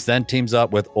 Ernest then teams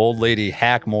up with old lady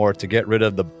Hackmore to get rid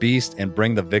of the beast and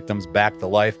bring the victims back to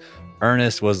life.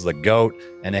 Ernest was the GOAT,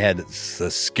 and they had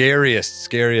the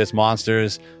scariest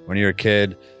monsters when you were a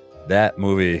kid. That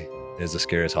movie is the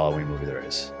scariest Halloween movie there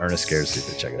is. Ernest Scared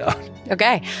Stupid. Check it out.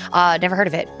 Okay. Never heard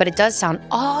of it, but it does sound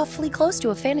awfully close to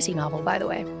a fantasy novel, by the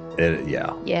way.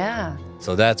 Yeah. Yeah.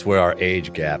 So that's where our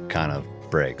age gap kind of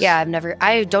breaks. Yeah,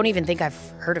 I don't even think I've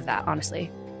heard of that, honestly.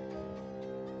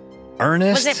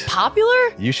 Ernest? Was it popular?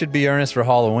 You should be Ernest for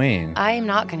Halloween. I am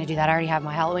not going to do that. I already have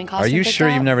my Halloween Are costume. you picked sure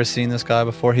out. you've never seen this guy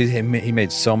before? He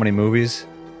made so many movies.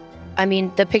 I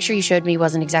mean, the picture you showed me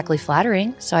wasn't exactly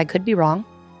flattering, so I could be wrong.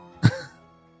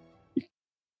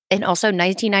 And also,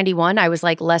 1991, I was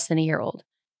like less than a year old.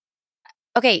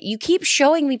 Okay, you keep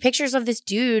showing me pictures of this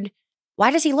dude. Why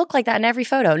does he look like that in every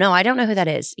photo? No, I don't know who that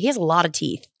is. He has a lot of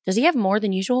teeth. Does he have more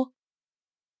than usual?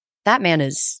 That man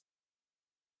is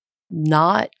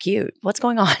not cute. What's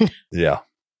going on? Yeah.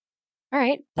 All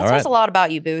right. That All says right. a lot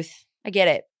about you, Booth. I get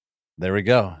it. There we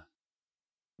go.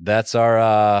 That's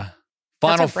our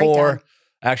final That's our breakdown. four.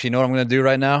 Actually, you know what I'm going to do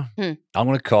right now? I'm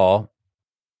going to call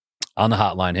on the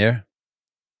hotline here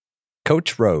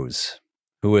Coach Rose,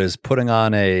 who is putting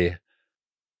on a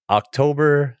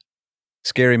October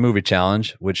Scary Movie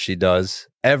Challenge, which she does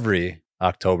every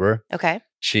October. Okay.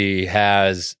 She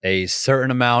has a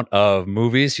certain amount of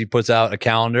movies. She puts out a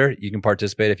calendar. You can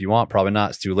participate if you want. Probably not.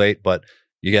 It's too late, but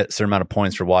you get a certain amount of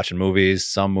points for watching movies.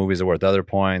 Some movies are worth other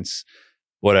points.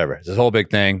 Whatever. It's this whole big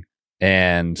thing.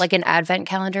 And Like an advent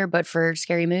calendar, but for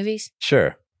scary movies.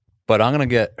 sure. But I'm going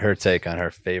to get her take on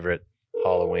her favorite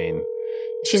Halloween.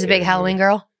 She's a big scary Halloween movie.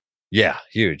 girl. Yeah.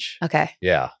 Huge. Okay.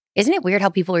 Yeah. Isn't it weird how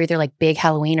people are either like big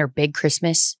Halloween or big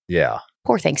Christmas? Yeah.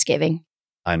 Poor Thanksgiving.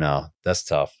 I know. That's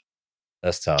tough.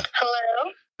 That's tough.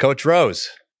 Hello? Coach Rose,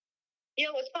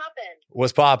 Yo, what's poppin'?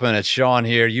 what's poppin'? It's Sean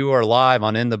here. You are live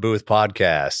on In the Booth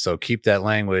podcast, so keep that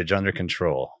language under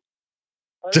control.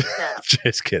 Oh, snap.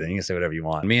 Just kidding. You can say whatever you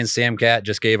want. Me and Sam Cat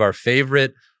just gave our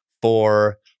favorite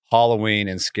 4 Halloween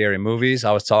and scary movies.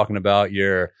 I was talking about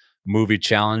your movie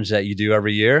challenge that you do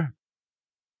every year,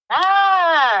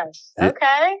 Ah,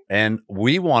 okay. and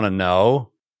we want to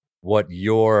know what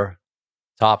your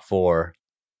top 4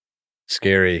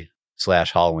 scary /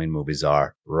 Halloween movies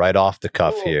are right off the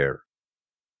cuff Ooh. here.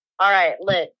 All right,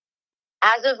 lit.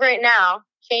 As of right now,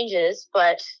 changes,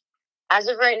 but as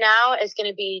of right now, it's going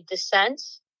to be Descent.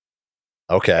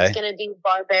 Okay. It's going to be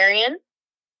Barbarian.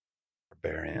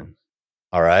 Barbarian.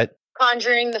 All right.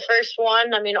 Conjuring, the first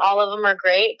one. I mean, all of them are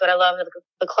great, but I love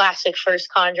the classic first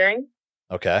Conjuring.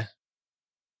 Okay.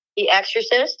 The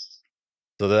Exorcist.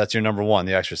 So that's your number 1,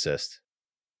 The Exorcist.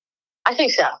 I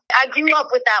think so. I grew up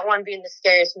with that one being the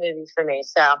scariest movie for me,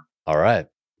 so. All right.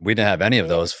 We didn't have any of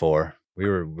those 4. We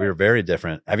were very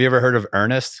different. Have you ever heard of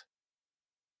Ernest?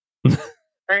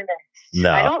 Ernest.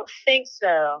 No. I don't think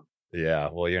so. Yeah.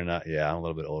 Well, you're not. Yeah, I'm a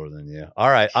little bit older than you. All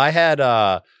right. I had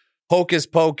Hocus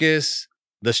Pocus,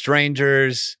 The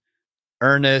Strangers,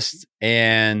 Ernest,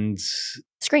 and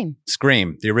Scream.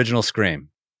 Scream, the original Scream.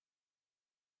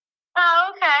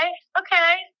 Oh, okay.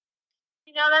 Okay.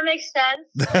 You know, that makes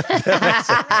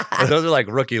sense. Those are like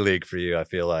rookie league for you, I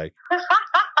feel like.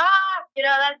 You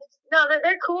know,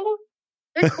 they're cool.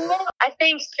 They're cool. I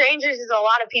think Strangers is a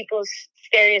lot of people's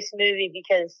scariest movie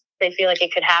because they feel like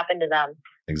it could happen to them.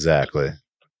 Exactly.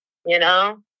 You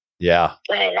know? Yeah.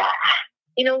 But,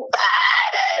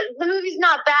 the movie's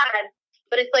not bad,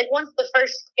 but it's like once the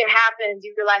first scare happens,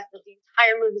 you realize that the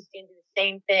entire movie's going to do the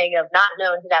same thing of not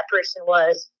knowing who that person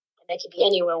was, and they could be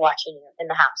anywhere watching you in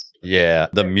the house. Yeah.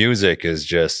 The music is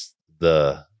just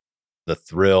the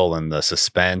thrill and the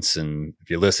suspense. And if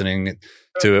you're listening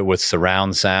to it with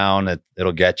surround sound,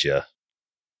 it'll get you.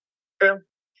 True.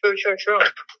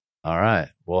 All right.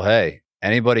 Well, hey,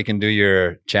 anybody can do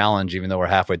your challenge, even though we're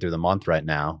halfway through the month right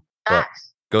now. But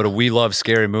Facts. go to We Love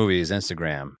Scary Movies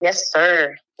Instagram Yes,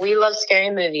 sir. We love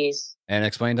scary movies. and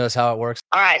explain to us how it works.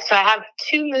 All right, so I have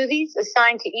 2 movies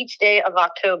assigned to each day of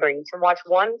October. You can watch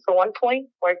 1 for 1 point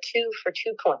or 2 for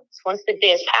 2 points. Once the day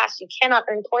has passed, you cannot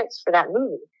earn points for that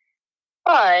movie.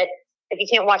 But if you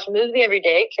can't watch a movie every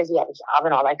day because you have a job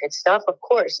and all that good stuff, of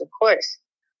course,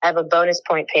 I have a bonus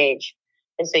point page.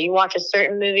 And so you watch a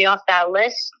certain movie off that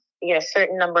list, you get a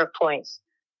certain number of points.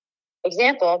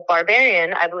 Example,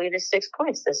 Barbarian, I believe, is 6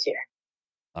 points this year.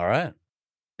 All right.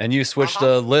 And you switch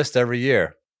the list every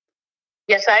year.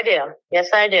 Yes, I do.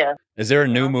 Is there a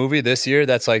new movie this year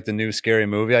that's like the new scary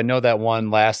movie? I know that one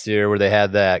last year where they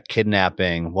had that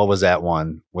kidnapping. What was that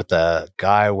one with the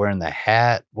guy wearing the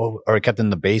hat? Or he kept in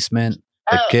the basement?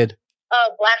 The kid? Oh,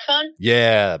 Black Phone?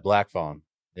 Yeah, Black Phone.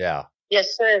 Yeah.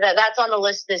 Yes, sir. That's on the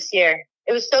list this year.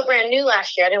 It was so brand new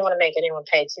last year. I didn't want to make anyone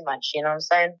pay too much. You know what I'm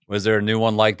saying? Was there a new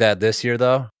one like that this year,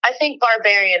 though? I think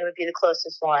Barbarian would be the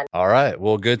closest one. All right.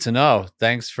 Well, good to know.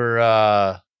 Thanks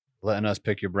for letting us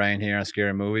pick your brain here on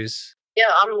scary movies. Yeah,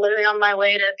 I'm literally on my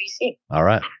way to BC. All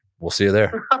right. We'll see you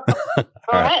there. All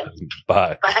right.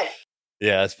 Bye. Bye.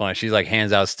 Yeah, that's funny. She like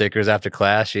hands out stickers after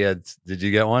class. Did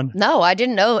you get one? No, I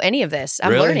didn't know any of this.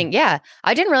 I'm Really? learning. Yeah.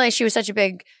 I didn't realize she was such a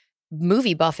big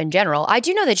movie buff in general. I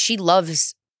do know that she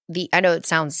loves I know it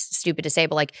sounds stupid to say,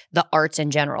 but like the arts in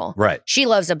general. Right. She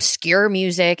loves obscure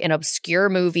music and obscure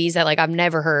movies that like I've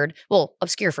never heard. Well,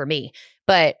 obscure for me,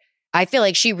 but I feel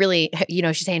like she really,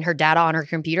 she's saying her data on her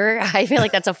computer. I feel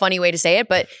like that's a funny way to say it,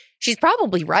 but she's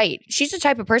probably right. She's the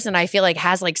type of person I feel like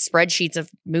has like spreadsheets of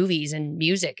movies and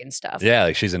music and stuff. Yeah,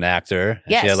 like she's an actor. And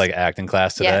Yes. She had like acting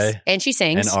class today. Yes. And she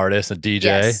sings. An artist, a DJ.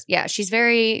 Yes. Yeah. She's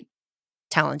very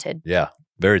talented. Yeah,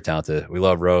 very talented. We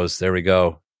love Rose. There we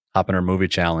go. Hop in her movie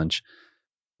challenge.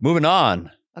 Moving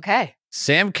on. Okay.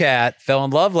 Sam Cat fell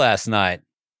in love last night.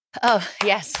 Oh,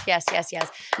 yes.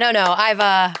 No.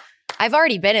 I've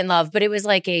already been in love, but it was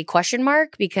like a question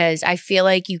mark because I feel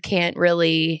like you can't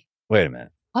really. Wait a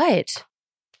minute. What?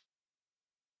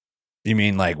 You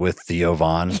mean like with Theo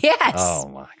Von? Yes. Oh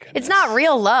my goodness. It's not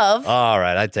real love. All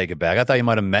right, I take it back. I thought you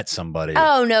might have met somebody.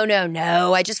 Oh,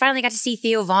 no. I just finally got to see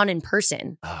Theo Von in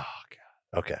person. Oh,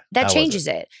 God. Okay. That changes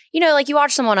it. Like you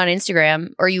watch someone on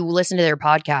Instagram or you listen to their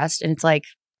podcast and it's like,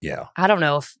 Yeah. I don't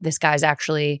know if this guy's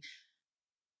actually,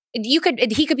 he could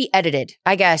be edited,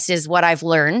 I guess, is what I've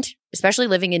learned, especially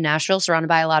living in Nashville, surrounded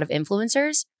by a lot of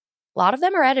influencers. A lot of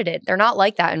them are edited. They're not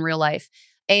like that in real life.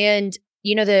 And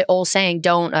the old saying,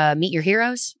 don't meet your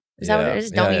heroes. Is that what it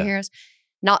is? Don't meet your heroes.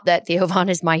 Not that Theo Von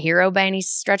is my hero by any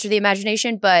stretch of the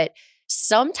imagination, but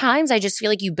sometimes I just feel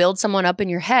like you build someone up in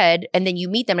your head and then you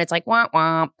meet them and it's like, womp,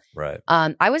 womp. Right.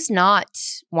 I was not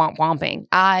womp womping.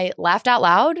 I laughed out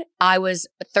loud. I was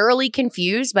thoroughly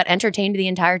confused, but entertained the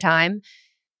entire time.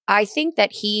 I think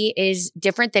that he is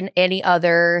different than any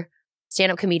other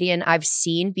stand-up comedian I've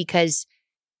seen because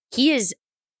he is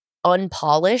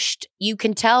unpolished. You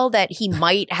can tell that he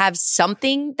might have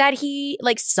something that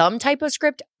like some type of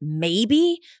script,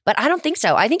 maybe, but I don't think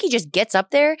so. I think he just gets up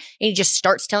there and he just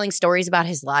starts telling stories about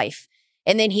his life.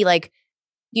 And then he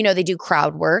they do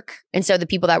crowd work. And so the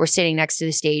people that were sitting next to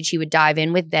the stage, he would dive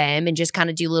in with them and just kind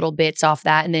of do little bits off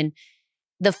that. And then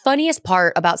the funniest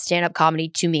part about stand-up comedy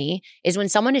to me is when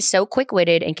someone is so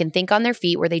quick-witted and can think on their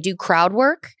feet where they do crowd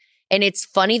work and it's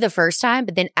funny the first time,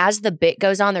 but then as the bit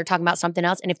goes on, they're talking about something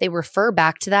else. And if they refer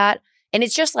back to that, and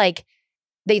it's just like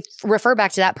they refer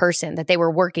back to that person that they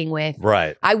were working with.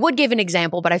 Right. I would give an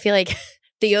example, but I feel like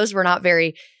Theo's were not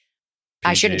very,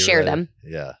 I shouldn't share them.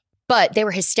 Yeah. But they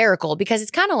were hysterical because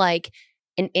it's kind of like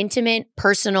an intimate,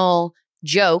 personal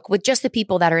joke with just the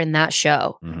people that are in that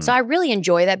show. Mm-hmm. So I really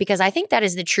enjoy that because I think that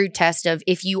is the true test of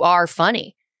if you are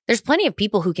funny. There's plenty of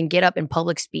people who can get up and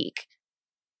public speak.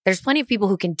 There's plenty of people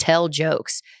who can tell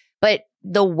jokes, but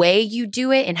the way you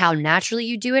do it and how naturally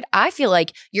you do it, I feel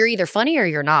like you're either funny or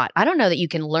you're not. I don't know that you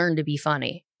can learn to be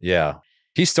funny. Yeah.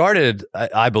 He started,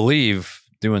 I believe,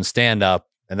 doing stand-up,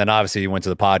 and then obviously he went to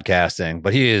the podcasting,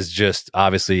 but he is just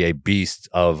obviously a beast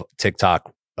of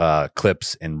TikTok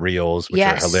clips and reels, which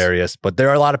are hilarious. But there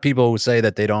are a lot of people who say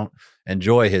that they don't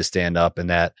enjoy his stand-up and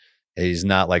that he's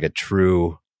not like a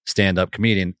true stand-up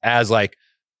comedian as like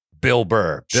Bill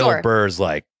Burr. Bill Burr's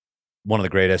like one of the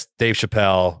greatest. Dave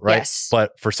Chappelle, right? Yes.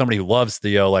 But for somebody who loves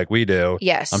Theo like we do,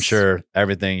 yes, I'm sure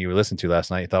everything you listened to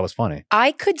last night you thought was funny.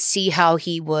 I could see how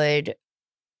he would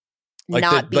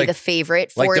not be the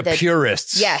favorite for like the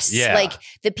purists. Yes. Yeah. Like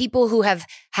the people who have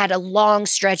had a long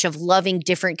stretch of loving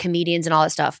different comedians and all that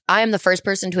stuff. I am the first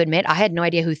person to admit I had no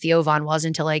idea who Theo Von was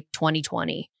until like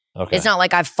 2020. Okay. It's not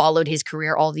like I've followed his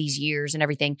career all these years and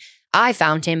everything. I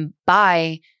found him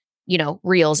by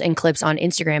reels and clips on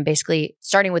Instagram, basically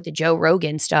starting with the Joe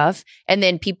Rogan stuff. And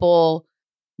then people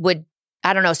would,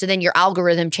 I don't know. So then your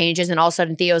algorithm changes and all of a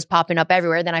sudden Theo's popping up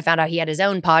everywhere. Then I found out he had his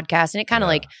own podcast and it kind of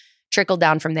like trickled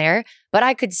down from there. But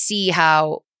I could see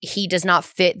how he does not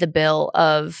fit the bill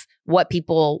of what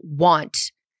people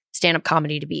want stand-up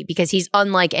comedy to be because he's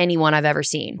unlike anyone I've ever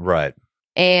seen. Right.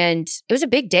 And it was a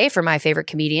big day for my favorite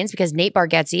comedians because Nate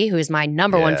Bargatze, who is my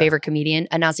number one favorite comedian,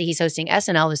 announced that he's hosting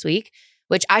SNL this week.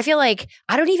 Which I feel like,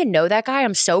 I don't even know that guy.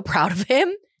 I'm so proud of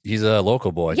him. He's a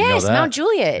local boy. Yes, you know that? Mount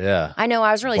Juliet. Yeah. I know.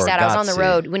 I was really sad. I was on the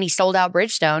road when he sold out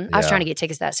Bridgestone. I was Yeah. trying to get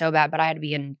tickets to that so bad, but I had to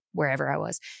be in wherever I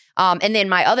was. And then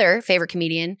my other favorite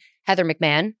comedian, Heather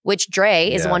McMahon, which Dre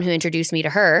is the one who introduced me to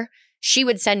her. She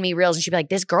would send me reels and she'd be like,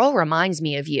 this girl reminds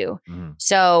me of you. Mhm.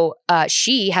 So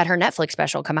she had her Netflix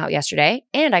special come out yesterday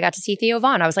and I got to see Theo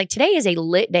Von. I was like, today is a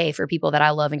lit day for people that I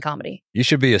love in comedy. You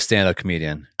should be a stand-up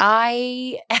comedian.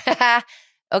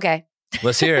 Okay.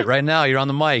 Let's hear it right now. You're on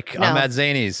the mic. No. I'm at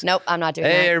Zanies. Nope, I'm not doing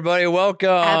Hey, that. everybody, welcome.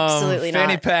 Absolutely not.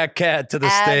 Fanny Pack Cat to the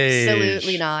stage.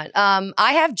 Absolutely not.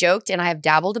 I have joked and I have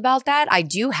dabbled about that. I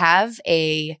do have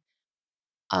a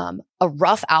a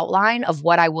rough outline of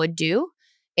what I would do.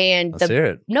 And Let's hear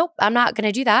it. Nope, I'm not going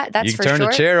to do that. That's you for can turn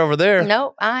sure. the chair over there.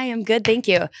 Nope, I am good. Thank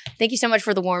you. Thank you so much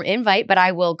for the warm invite, but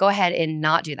I will go ahead and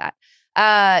not do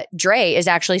that. Dre is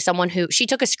actually someone who, she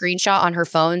took a screenshot on her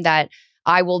phone that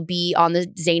I will be on the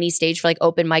Zany stage for like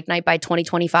open mic night by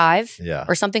 2025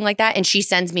 or something like that. And she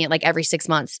sends me it like every 6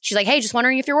 months. She's like, hey, just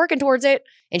wondering if you're working towards it.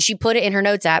 And she put it in her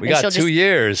notes app. We and got 2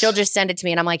 years. She'll just send it to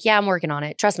me. And I'm like, yeah, I'm working on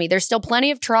it. Trust me, there's still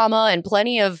plenty of trauma and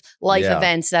plenty of life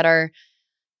events that are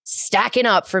stacking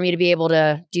up for me to be able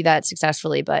to do that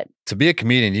successfully. But to be a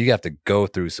comedian, you have to go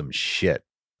through some shit,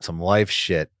 some life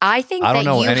shit. I think I don't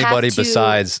know you anybody have to,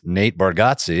 besides Nate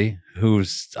Bargatze,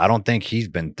 I don't think he's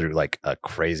been through like a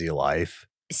crazy life.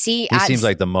 See, he seems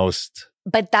like the most.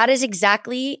 But that is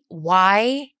exactly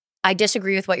why I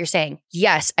disagree with what you're saying.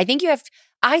 Yes, I think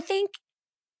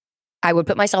I would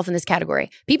put myself in this category.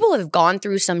 People have gone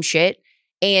through some shit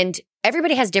and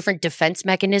everybody has different defense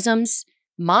mechanisms.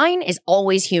 Mine is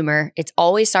always humor. It's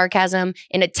always sarcasm.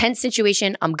 In a tense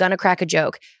situation, I'm going to crack a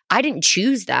joke. I didn't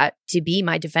choose that to be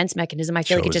my defense mechanism. I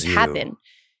feel like it just happened.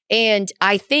 And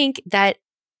I think that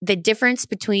the difference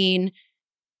between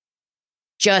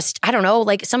just, I don't know,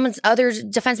 like someone's other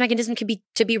defense mechanism could be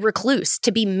to be recluse,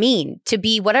 to be mean, to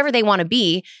be whatever they want to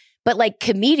be. But like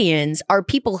comedians are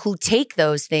people who take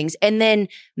those things and then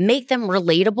make them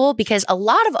relatable because a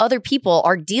lot of other people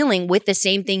are dealing with the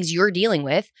same things you're dealing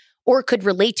with or could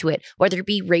relate to it, whether it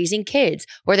be raising kids,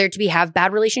 whether it be have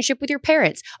bad relationship with your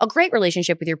parents, a great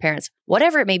relationship with your parents,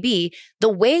 whatever it may be. The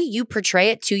way you portray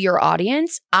it to your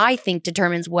audience, I think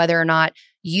determines whether or not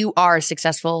you are a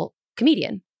successful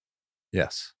comedian.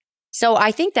 Yes. So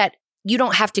I think that you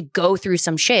don't have to go through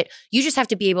some shit. You just have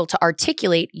to be able to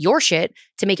articulate your shit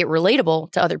to make it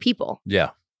relatable to other people.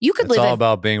 Yeah. You could it's live all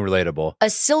about being relatable. A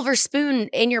silver spoon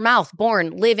in your mouth,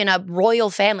 born, live in a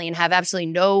royal family and have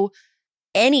absolutely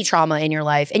any trauma in your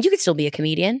life. And you could still be a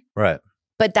comedian. Right.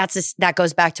 But that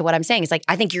goes back to what I'm saying. It's like,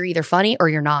 I think you're either funny or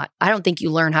you're not. I don't think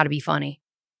you learn how to be funny.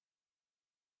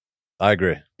 I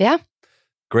agree. Yeah.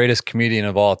 Greatest comedian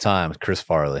of all time, Chris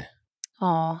Farley.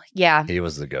 Oh, yeah. He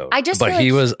was the GOAT. But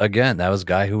he was, again, that was a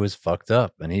guy who was fucked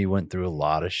up and he went through a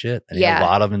lot of shit and he had a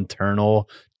lot of internal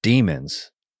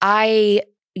demons.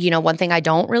 One thing I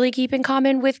don't really keep in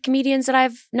common with comedians that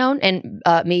I've known and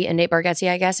me and Nate Bargatze,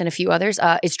 I guess, and a few others,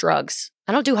 is drugs.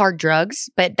 I don't do hard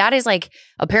drugs, but that is like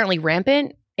apparently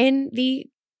rampant in the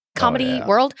comedy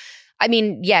world. I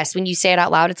mean, yes, when you say it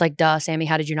out loud, it's like, duh, Sammy,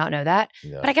 how did you not know that?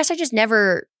 Yeah. But I guess I just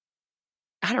never...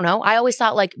 I don't know. I always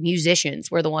thought like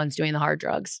musicians were the ones doing the hard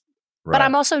drugs. Right. But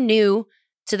I'm also new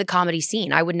to the comedy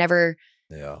scene. I would never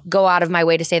go out of my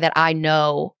way to say that I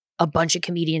know a bunch of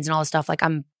comedians and all this stuff. Like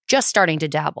I'm just starting to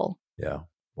dabble. Yeah.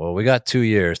 Well, we got 2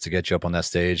 years to get you up on that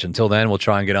stage. Until then, we'll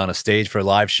try and get on a stage for a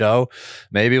live show.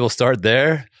 Maybe we'll start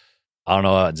there. I don't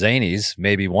know, at Zany's,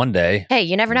 maybe one day. Hey,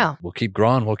 you never know. We'll keep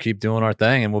growing. We'll keep doing our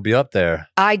thing and we'll be up there.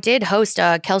 I did host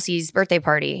Kelsey's birthday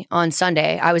party on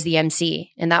Sunday. I was the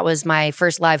MC and that was my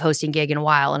first live hosting gig in a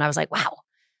while. And I was like, wow,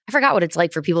 I forgot what it's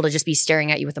like for people to just be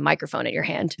staring at you with a microphone in your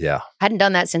hand. Yeah. I hadn't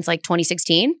done that since like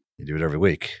 2016. You do it every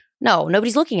week. No,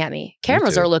 nobody's looking at me.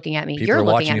 Cameras are looking at me. People You're are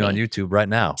looking watching you at on YouTube right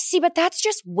now. See, but that's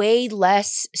just way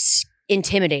less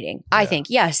intimidating, I think.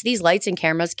 Yes, these lights and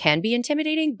cameras can be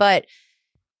intimidating, but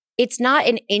it's not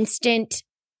an instant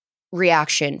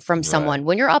reaction from someone.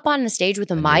 When you're up on the stage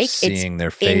with a mic, it's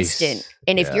their face. Instant.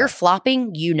 And if you're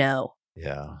flopping, you know.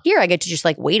 Yeah. Here, I get to just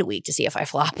like wait a week to see if I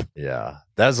flop. Yeah.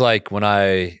 That's like when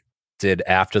I did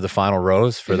After the Final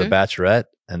Rose for The Bachelorette,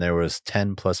 and there was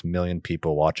 10 plus million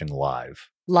people watching live.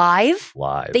 Live?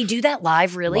 Live. They do that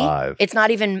live, really? Live. It's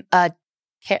not even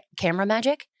camera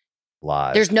magic?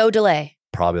 Live. There's no delay.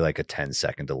 Probably like a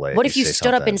 10-second delay. What if you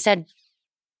stood up and said,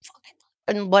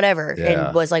 and whatever,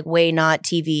 and was like way not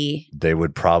TV? They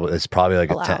would probably, it's probably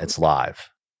like it's live.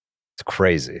 It's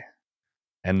crazy.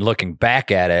 And looking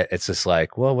back at it, it's just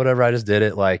like, well, whatever, I just did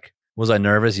it. Like, was I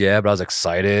nervous? Yeah, but I was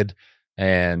excited.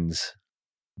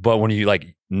 But when you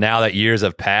like, now that years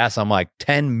have passed, I'm like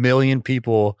 10 million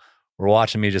people were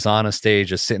watching me just on a stage,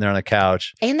 just sitting there on the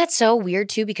couch. And that's so weird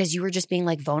too, because you were just being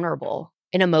like vulnerable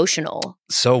and emotional.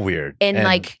 So weird. And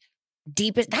like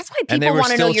deep. That's why people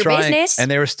want to know your business.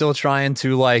 And they were still trying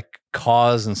to like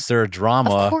cause and stir drama.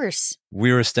 Of course.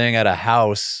 We were staying at a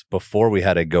house before we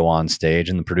had to go on stage,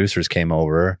 and the producers came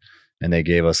over and they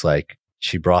gave us like,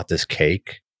 she brought this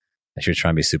cake and she was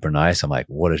trying to be super nice. I'm like,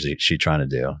 what is she trying to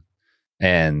do?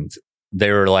 And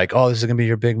they were like, oh, this is going to be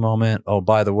your big moment. Oh,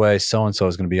 by the way, so-and-so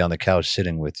is going to be on the couch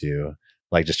sitting with you.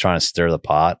 Like just trying to stir the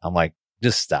pot. I'm like,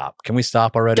 just stop. Can we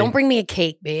stop already? Don't bring me a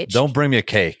cake, bitch. Don't bring me a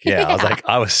cake. Yeah. I was Yeah. like,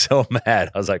 I was so mad.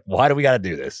 I was like, why do we got to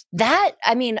do this? That,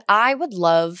 I mean, I would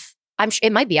love,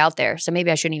 it might be out there, so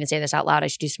maybe I shouldn't even say this out loud. I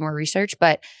should do some more research,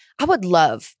 but I would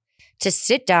love to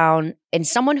sit down and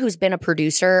someone who's been a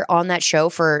producer on that show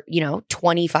for,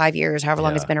 25 years, however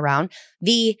long it's been around,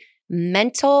 the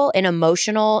mental and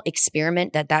emotional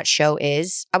experiment that show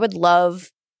is, I would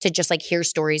love to just like hear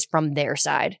stories from their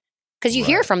side. Because you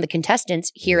hear from the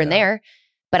contestants here and there,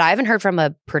 but I haven't heard from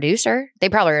a producer. They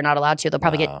probably are not allowed to. They'll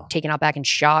probably get taken out back and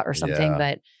shot or something.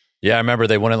 But yeah, I remember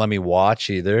they wouldn't let me watch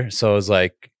either. So it was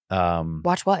like,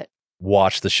 watch what?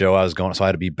 Watch the show I was going. So I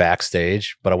had to be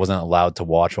backstage, but I wasn't allowed to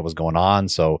watch what was going on.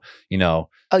 So,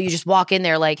 Oh, you just walk in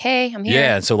there like, hey, I'm here.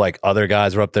 Yeah. And so like other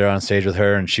guys were up there on stage with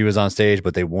her and she was on stage,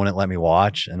 but they wouldn't let me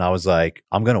watch. And I was like,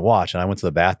 I'm going to watch. And I went to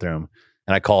the bathroom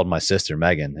and I called my sister,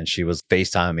 Megan, and she was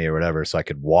FaceTiming me or whatever so I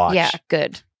could watch. Yeah,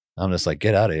 good. I'm just like,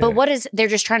 get out of here. But they're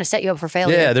just trying to set you up for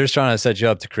failure. Yeah, they're just trying to set you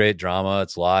up to create drama.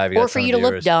 It's live. Or for you to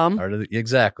look dumb.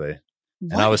 Exactly.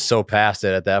 What? And I was so past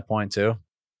it at that point too.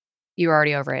 You were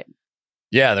already over it.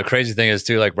 Yeah, the crazy thing is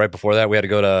too, like right before that, we had to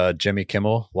go to Jimmy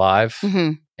Kimmel Live.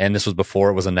 Mm-hmm. And this was before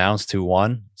it was announced who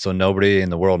won. So nobody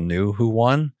in the world knew who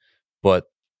won. But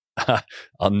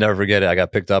I'll never forget it. I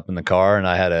got picked up in the car and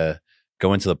I had to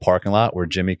go into the parking lot where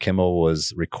Jimmy Kimmel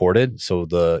was recorded. So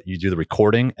you do the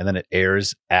recording and then it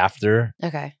airs after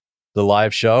the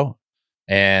live show.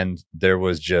 And there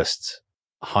was just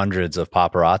hundreds of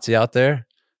paparazzi out there.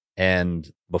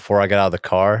 And before I got out of the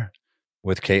car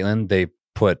with Caitlin, they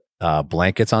put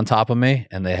blankets on top of me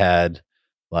and they had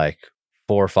like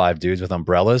 4 or 5 dudes with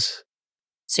umbrellas.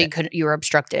 So you were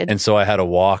obstructed. And so I had to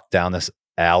walk down this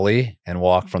alley and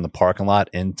walk from the parking lot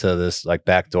into this like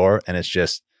back door. And it's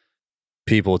just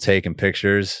people taking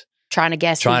pictures. Trying to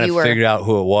guess trying who you to were. figure out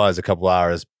who it was a couple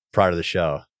hours prior to the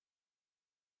show.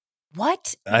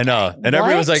 What? I know. And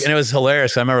everybody was like, and it was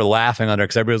hilarious. I remember laughing under it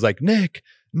because everybody was like, Nick.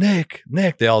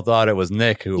 They all thought it was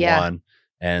Nick who won.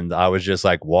 And I was just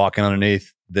like walking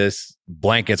underneath this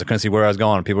blankets. I couldn't see where I was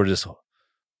going. People were just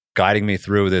guiding me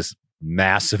through this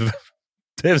massive,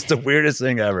 it was the weirdest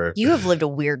thing ever. You have lived a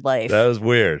weird life. That was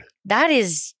weird. That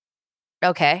is,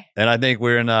 okay. And I think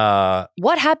we're in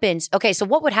what happens? Okay, so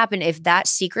what would happen if that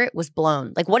secret was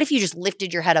blown? Like, what if you just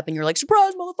lifted your head up and you're like,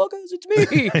 surprise, motherfuckers, it's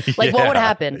me. Like, what would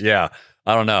happen? Yeah.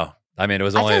 I don't know. I mean, it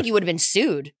was I only, feel like you would have been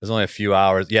sued. It was only a few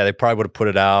hours. Yeah, they probably would have put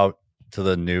it out to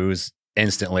the news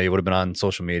instantly. It would have been on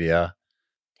social media.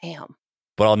 Damn.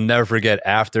 But I'll never forget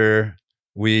after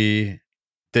we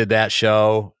did that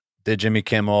show, did Jimmy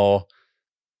Kimmel,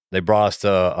 they brought us to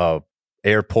a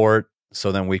airport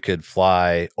so then we could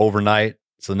fly overnight.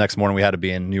 So the next morning we had to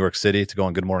be in New York City to go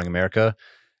on Good Morning America.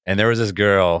 And there was this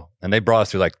girl, and they brought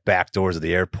us through like back doors of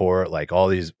the airport, like all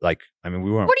these, like, I mean,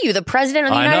 we weren't. What are you, the president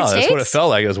of the United States? That's what it felt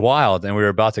like. It was wild. And we were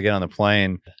about to get on the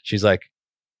plane. She's like,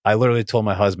 I literally told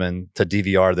my husband to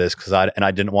DVR this because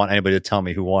I didn't want anybody to tell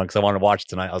me who won because I wanted to watch it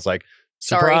tonight. I was like,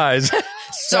 surprise.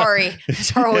 Sorry,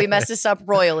 we messed this up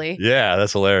royally. Yeah,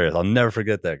 that's hilarious. I'll never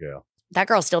forget that girl. That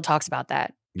girl still talks about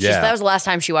that. Yeah. That was the last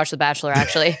time she watched The Bachelor,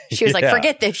 actually. She was like,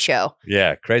 forget this show.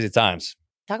 Yeah, crazy times.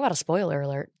 Talk about a spoiler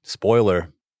alert.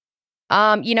 Spoiler.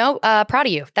 Proud of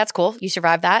you. That's cool. You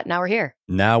survived that. Now we're here.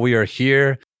 Now we are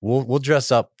here. We'll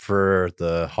dress up for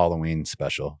the Halloween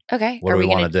special. Okay. What do we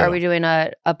want to do? Are we doing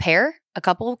a pair? A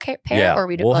couple pair? Yeah. Or are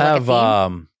we doing we'll have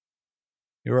like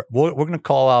we're going to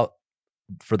call out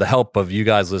for the help of you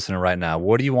guys listening right now.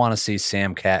 What do you want to see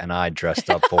Sam, Cat, and I dressed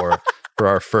up for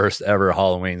our first ever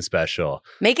Halloween special?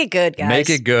 Make it good, guys. Make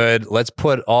it good. Let's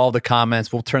put all the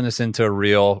comments. We'll turn this into a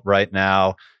reel right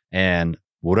now. And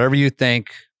whatever you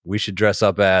think we should dress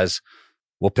up as,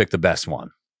 we'll pick the best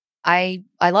one. I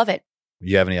love it.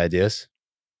 You have any ideas?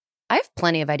 I have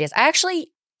plenty of ideas. I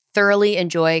actually thoroughly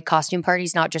enjoy costume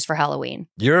parties, not just for Halloween.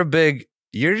 You're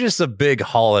just a big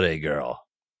holiday girl.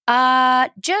 Sure.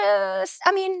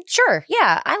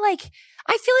 Yeah.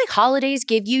 I feel like holidays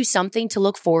give you something to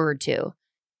look forward to.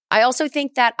 I also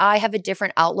think that I have a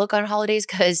different outlook on holidays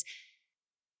because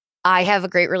I have a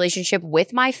great relationship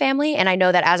with my family. And I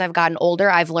know that as I've gotten older,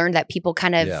 I've learned that people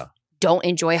kind of don't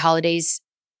enjoy holidays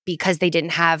because they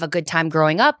didn't have a good time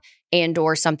growing up and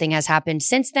or something has happened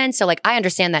since then. So like, I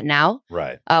understand that now.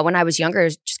 Right. When I was younger, it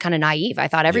was just kind of naive. I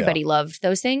thought everybody loved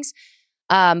those things.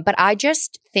 But I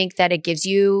just think that it gives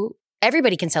you,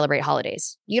 everybody can celebrate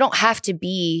holidays. You don't have to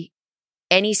be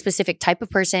any specific type of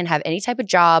person, have any type of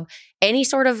job, any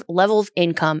sort of level of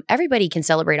income. Everybody can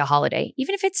celebrate a holiday,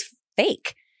 even if it's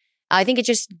fake. I think it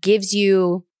just gives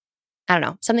you, I don't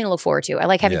know, something to look forward to. I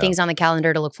like having things on the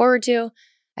calendar to look forward to.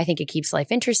 I think it keeps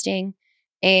life interesting.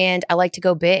 And I like to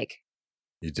go big.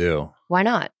 You do. Why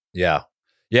not? Yeah.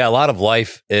 Yeah, a lot of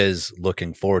life is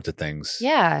looking forward to things.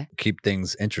 Yeah. Keep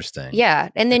things interesting. Yeah.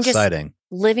 And then exciting. just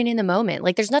living in the moment.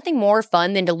 Like there's nothing more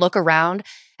fun than to look around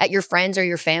at your friends or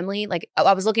your family. Like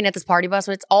I was looking at this party bus,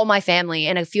 it's all my family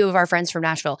and a few of our friends from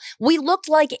Nashville. We looked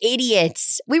like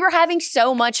idiots. We were having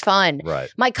so much fun. Right.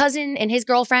 My cousin and his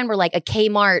girlfriend were like a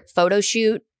Kmart photo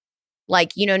shoot.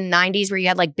 Like, you know, 90s where you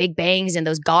had like big bangs and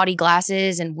those gaudy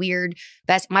glasses and weird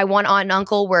vest. My one aunt and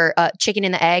uncle were chicken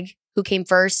and the egg, who came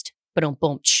first. Boom,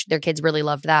 boom. Their kids really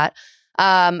loved that.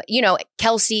 You know,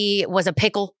 Kelsey was a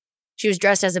pickle. She was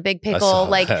dressed as a big pickle.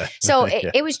 Like, so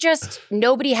it was just,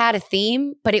 nobody had a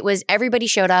theme, but it was everybody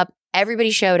showed up,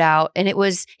 everybody showed out. And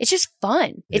it's just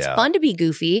fun. It's fun to be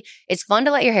goofy. It's fun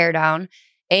to let your hair down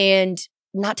and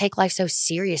not take life so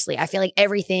seriously. I feel like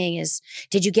everything is,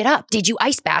 did you get up? Did you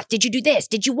ice bath? Did you do this?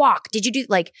 Did you walk? Did you do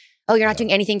like, oh, you're not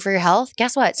doing anything for your health?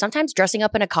 Guess what? Sometimes dressing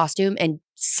up in a costume and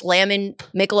slamming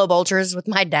Michelob Ultras with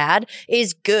my dad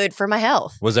is good for my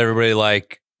health. Was everybody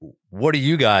like, what are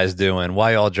you guys doing?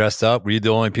 Why y'all dressed up? Were you the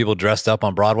only people dressed up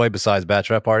on Broadway besides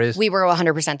bachelorette parties? We were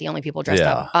 100% the only people dressed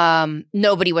up.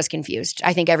 Nobody was confused.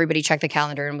 I think everybody checked the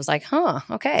calendar and was like, huh,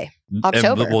 okay.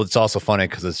 October. Well, it's also funny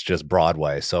because it's just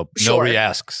Broadway. So nobody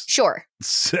asks. Sure.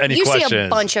 Any you questions? See a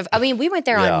bunch of, I mean, we went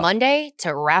there on Monday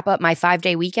to wrap up my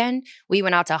 5-day weekend. We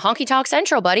went out to Honky Tonk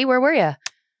Central, buddy. Where were you?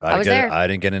 I was there. I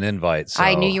didn't get an invite. So.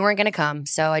 I knew you weren't going to come,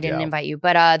 so I didn't invite you.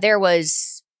 But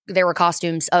there were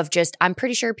costumes of just, I'm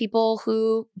pretty sure people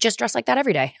who just dress like that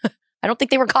every day. I don't think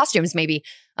they were costumes maybe.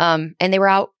 And they were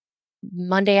out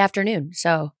Monday afternoon.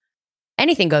 So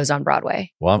anything goes on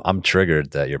Broadway. Well, I'm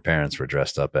triggered that your parents were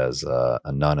dressed up as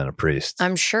a nun and a priest.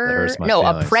 I'm sure. No,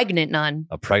 feelings. A pregnant nun.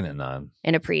 A pregnant nun.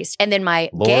 And a priest. And then my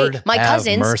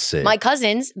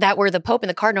cousins that were the Pope and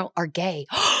the Cardinal are gay.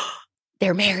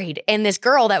 They're married. And this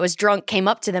girl that was drunk came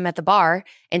up to them at the bar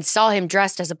and saw him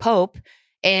dressed as a Pope.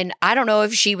 And I don't know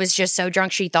if she was just so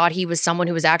drunk she thought he was someone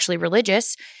who was actually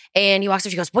religious. And he walks up,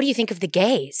 she goes, what do you think of the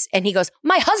gays? And he goes,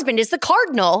 my husband is the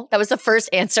cardinal. That was the first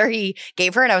answer he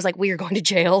gave her. And I was like, we are going to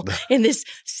jail in this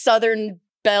southern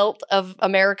belt of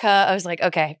America. I was like,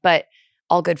 okay, but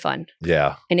all good fun.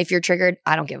 Yeah. And if you're triggered,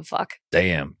 I don't give a fuck.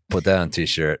 Damn. Put that on a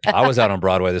t-shirt. I was out on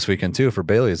Broadway this weekend too for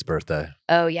Bailey's birthday.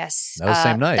 Oh, yes. That was the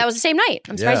same night. That was the same night.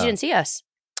 I'm surprised you didn't see us.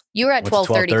 You were at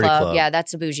 12:30 Club. Yeah,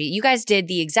 that's a bougie. You guys did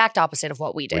the exact opposite of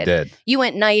what we did. We did. You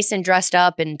went nice and dressed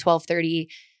up, and 12:30.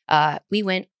 We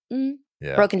went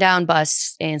broken down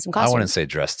bus and some costumes. I wouldn't say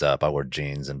dressed up. I wore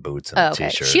jeans and boots and a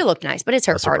t-shirt. She looked nice, but it's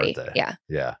her That's party. Her birthday. Yeah.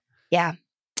 Yeah. Yeah.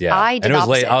 Yeah. I did and it was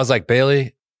opposite. late. I was like,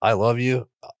 Bailey, I love you.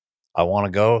 I want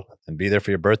to go and be there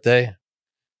for your birthday.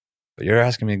 But you're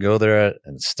asking me to go there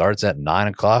and it starts at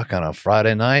 9:00 on a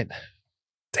Friday night?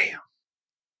 Damn.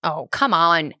 Oh, come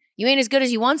on. You ain't as good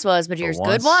as you once was, but you're as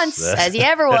good once as you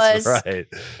ever was. That's right.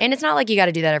 And it's not like you got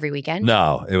to do that every weekend.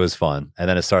 No, it was fun. And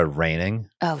then it started raining.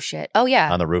 Oh, shit. Oh,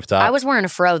 yeah. On the rooftop. I was wearing a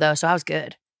fro, though, so I was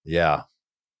good. Yeah.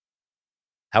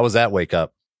 How was that wake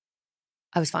up?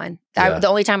 I was fine. Yeah. The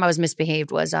only time I was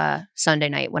misbehaved was Sunday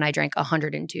night when I drank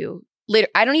 102.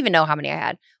 I don't even know how many I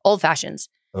had. Old fashions.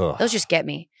 Ugh. Those just get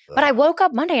me. Ugh. But I woke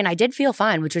up Monday and I did feel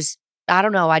fine, which was, I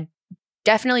don't know,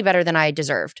 definitely better than I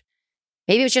deserved.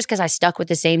 Maybe it was just because I stuck with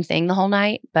the same thing the whole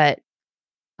night, but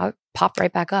I popped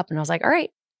right back up and I was like, all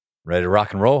right. Ready to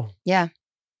rock and roll? Yeah.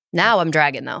 Now I'm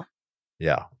dragging though.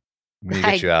 Yeah. We need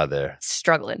to get you out of there.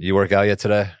 Struggling. You work out yet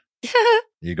today?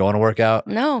 You going to work out?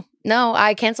 No.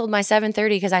 I canceled my 7:30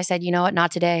 because I said, you know what?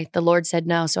 Not today. The Lord said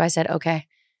no. So I said, okay.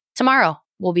 Tomorrow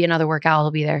will be another workout.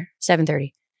 I'll be there.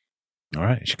 7:30. All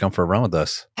right. You should come for a run with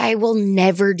us. I will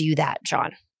never do that,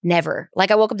 John. Never.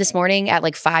 Like I woke up this morning at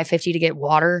like 5:50 to get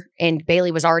water and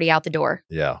Bailey was already out the door.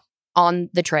 Yeah. On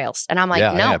the trails. And I'm like, no.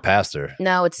 I think I passed her.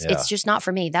 No, it's just not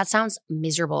for me. That sounds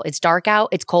miserable. It's dark out.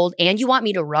 It's cold. And you want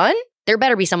me to run? There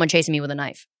better be someone chasing me with a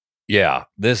knife. Yeah.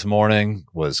 This morning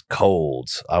was cold.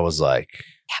 I was like.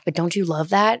 Yeah, but don't you love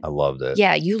that? I loved it.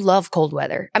 Yeah, you love cold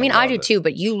weather. I mean, I do too,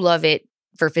 but you love it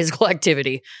for physical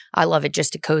activity. I love it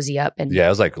just to cozy up. And yeah, it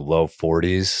was like low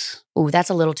 40s. Ooh, that's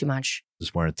a little too much.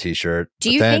 Just wearing a t-shirt.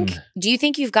 Do you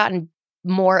think you've gotten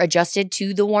more adjusted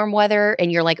to the warm weather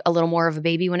and you're like a little more of a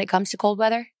baby when it comes to cold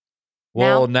weather?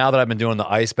 Well, now that I've been doing the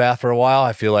ice bath for a while,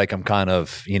 I feel like I'm kind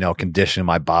of, conditioning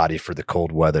my body for the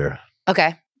cold weather.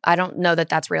 Okay. I don't know that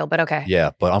that's real, but okay.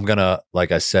 Yeah, but I'm going to,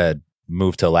 like I said,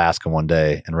 move to Alaska one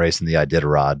day and race in the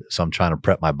Iditarod. So I'm trying to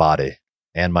prep my body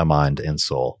and my mind and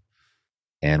soul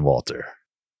and Walter.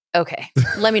 Okay.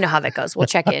 Let me know how that goes. We'll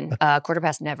check in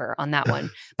 1/4 never on that one.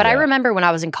 But I remember when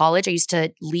I was in college, I used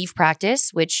to leave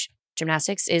practice, which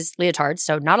gymnastics is leotards,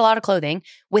 so not a lot of clothing,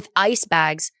 with ice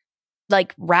bags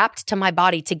like wrapped to my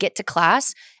body to get to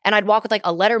class. And I'd walk with like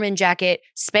a Letterman jacket,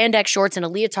 spandex shorts, and a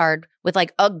leotard with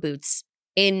like Ugg boots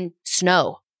in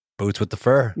snow. Boots with the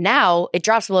fur. Now it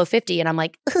drops below 50 and I'm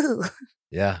like, ooh.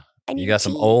 Yeah. I need You got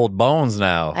some tea. old bones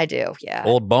now. I do, yeah.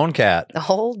 Old bone cat. The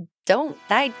whole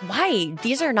why?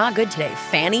 These are not good today.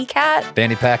 Fanny cat?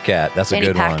 Fanny pack cat. That's Fanny a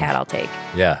good pack one. cat I'll take.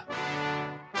 Yeah.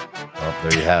 Well,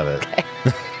 there you have it. Okay.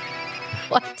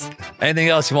 What? Anything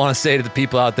else you want to say to the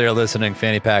people out there listening,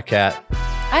 Fanny pack cat?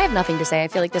 I have nothing to say. I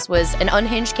feel like this was an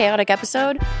unhinged, chaotic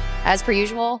episode. As per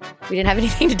usual, we didn't have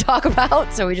anything to talk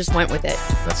about, so we just went with it.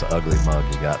 That's an ugly mug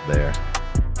you got there.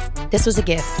 This was a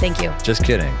gift. Thank you. Just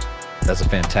kidding. That's a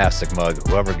fantastic mug.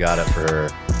 Whoever got it for her.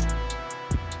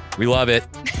 We love it.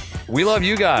 We love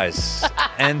you guys.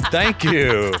 And thank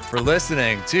you for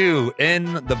listening to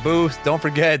In the Booth. Don't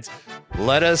forget,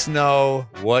 let us know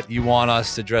what you want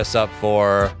us to dress up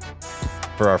for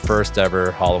our first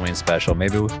ever Halloween special.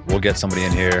 Maybe we'll get somebody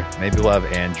in here. Maybe we'll have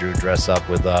Andrew dress up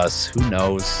with us. Who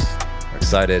knows? We're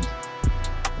excited.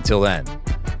 Until then,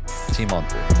 Team on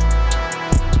 3.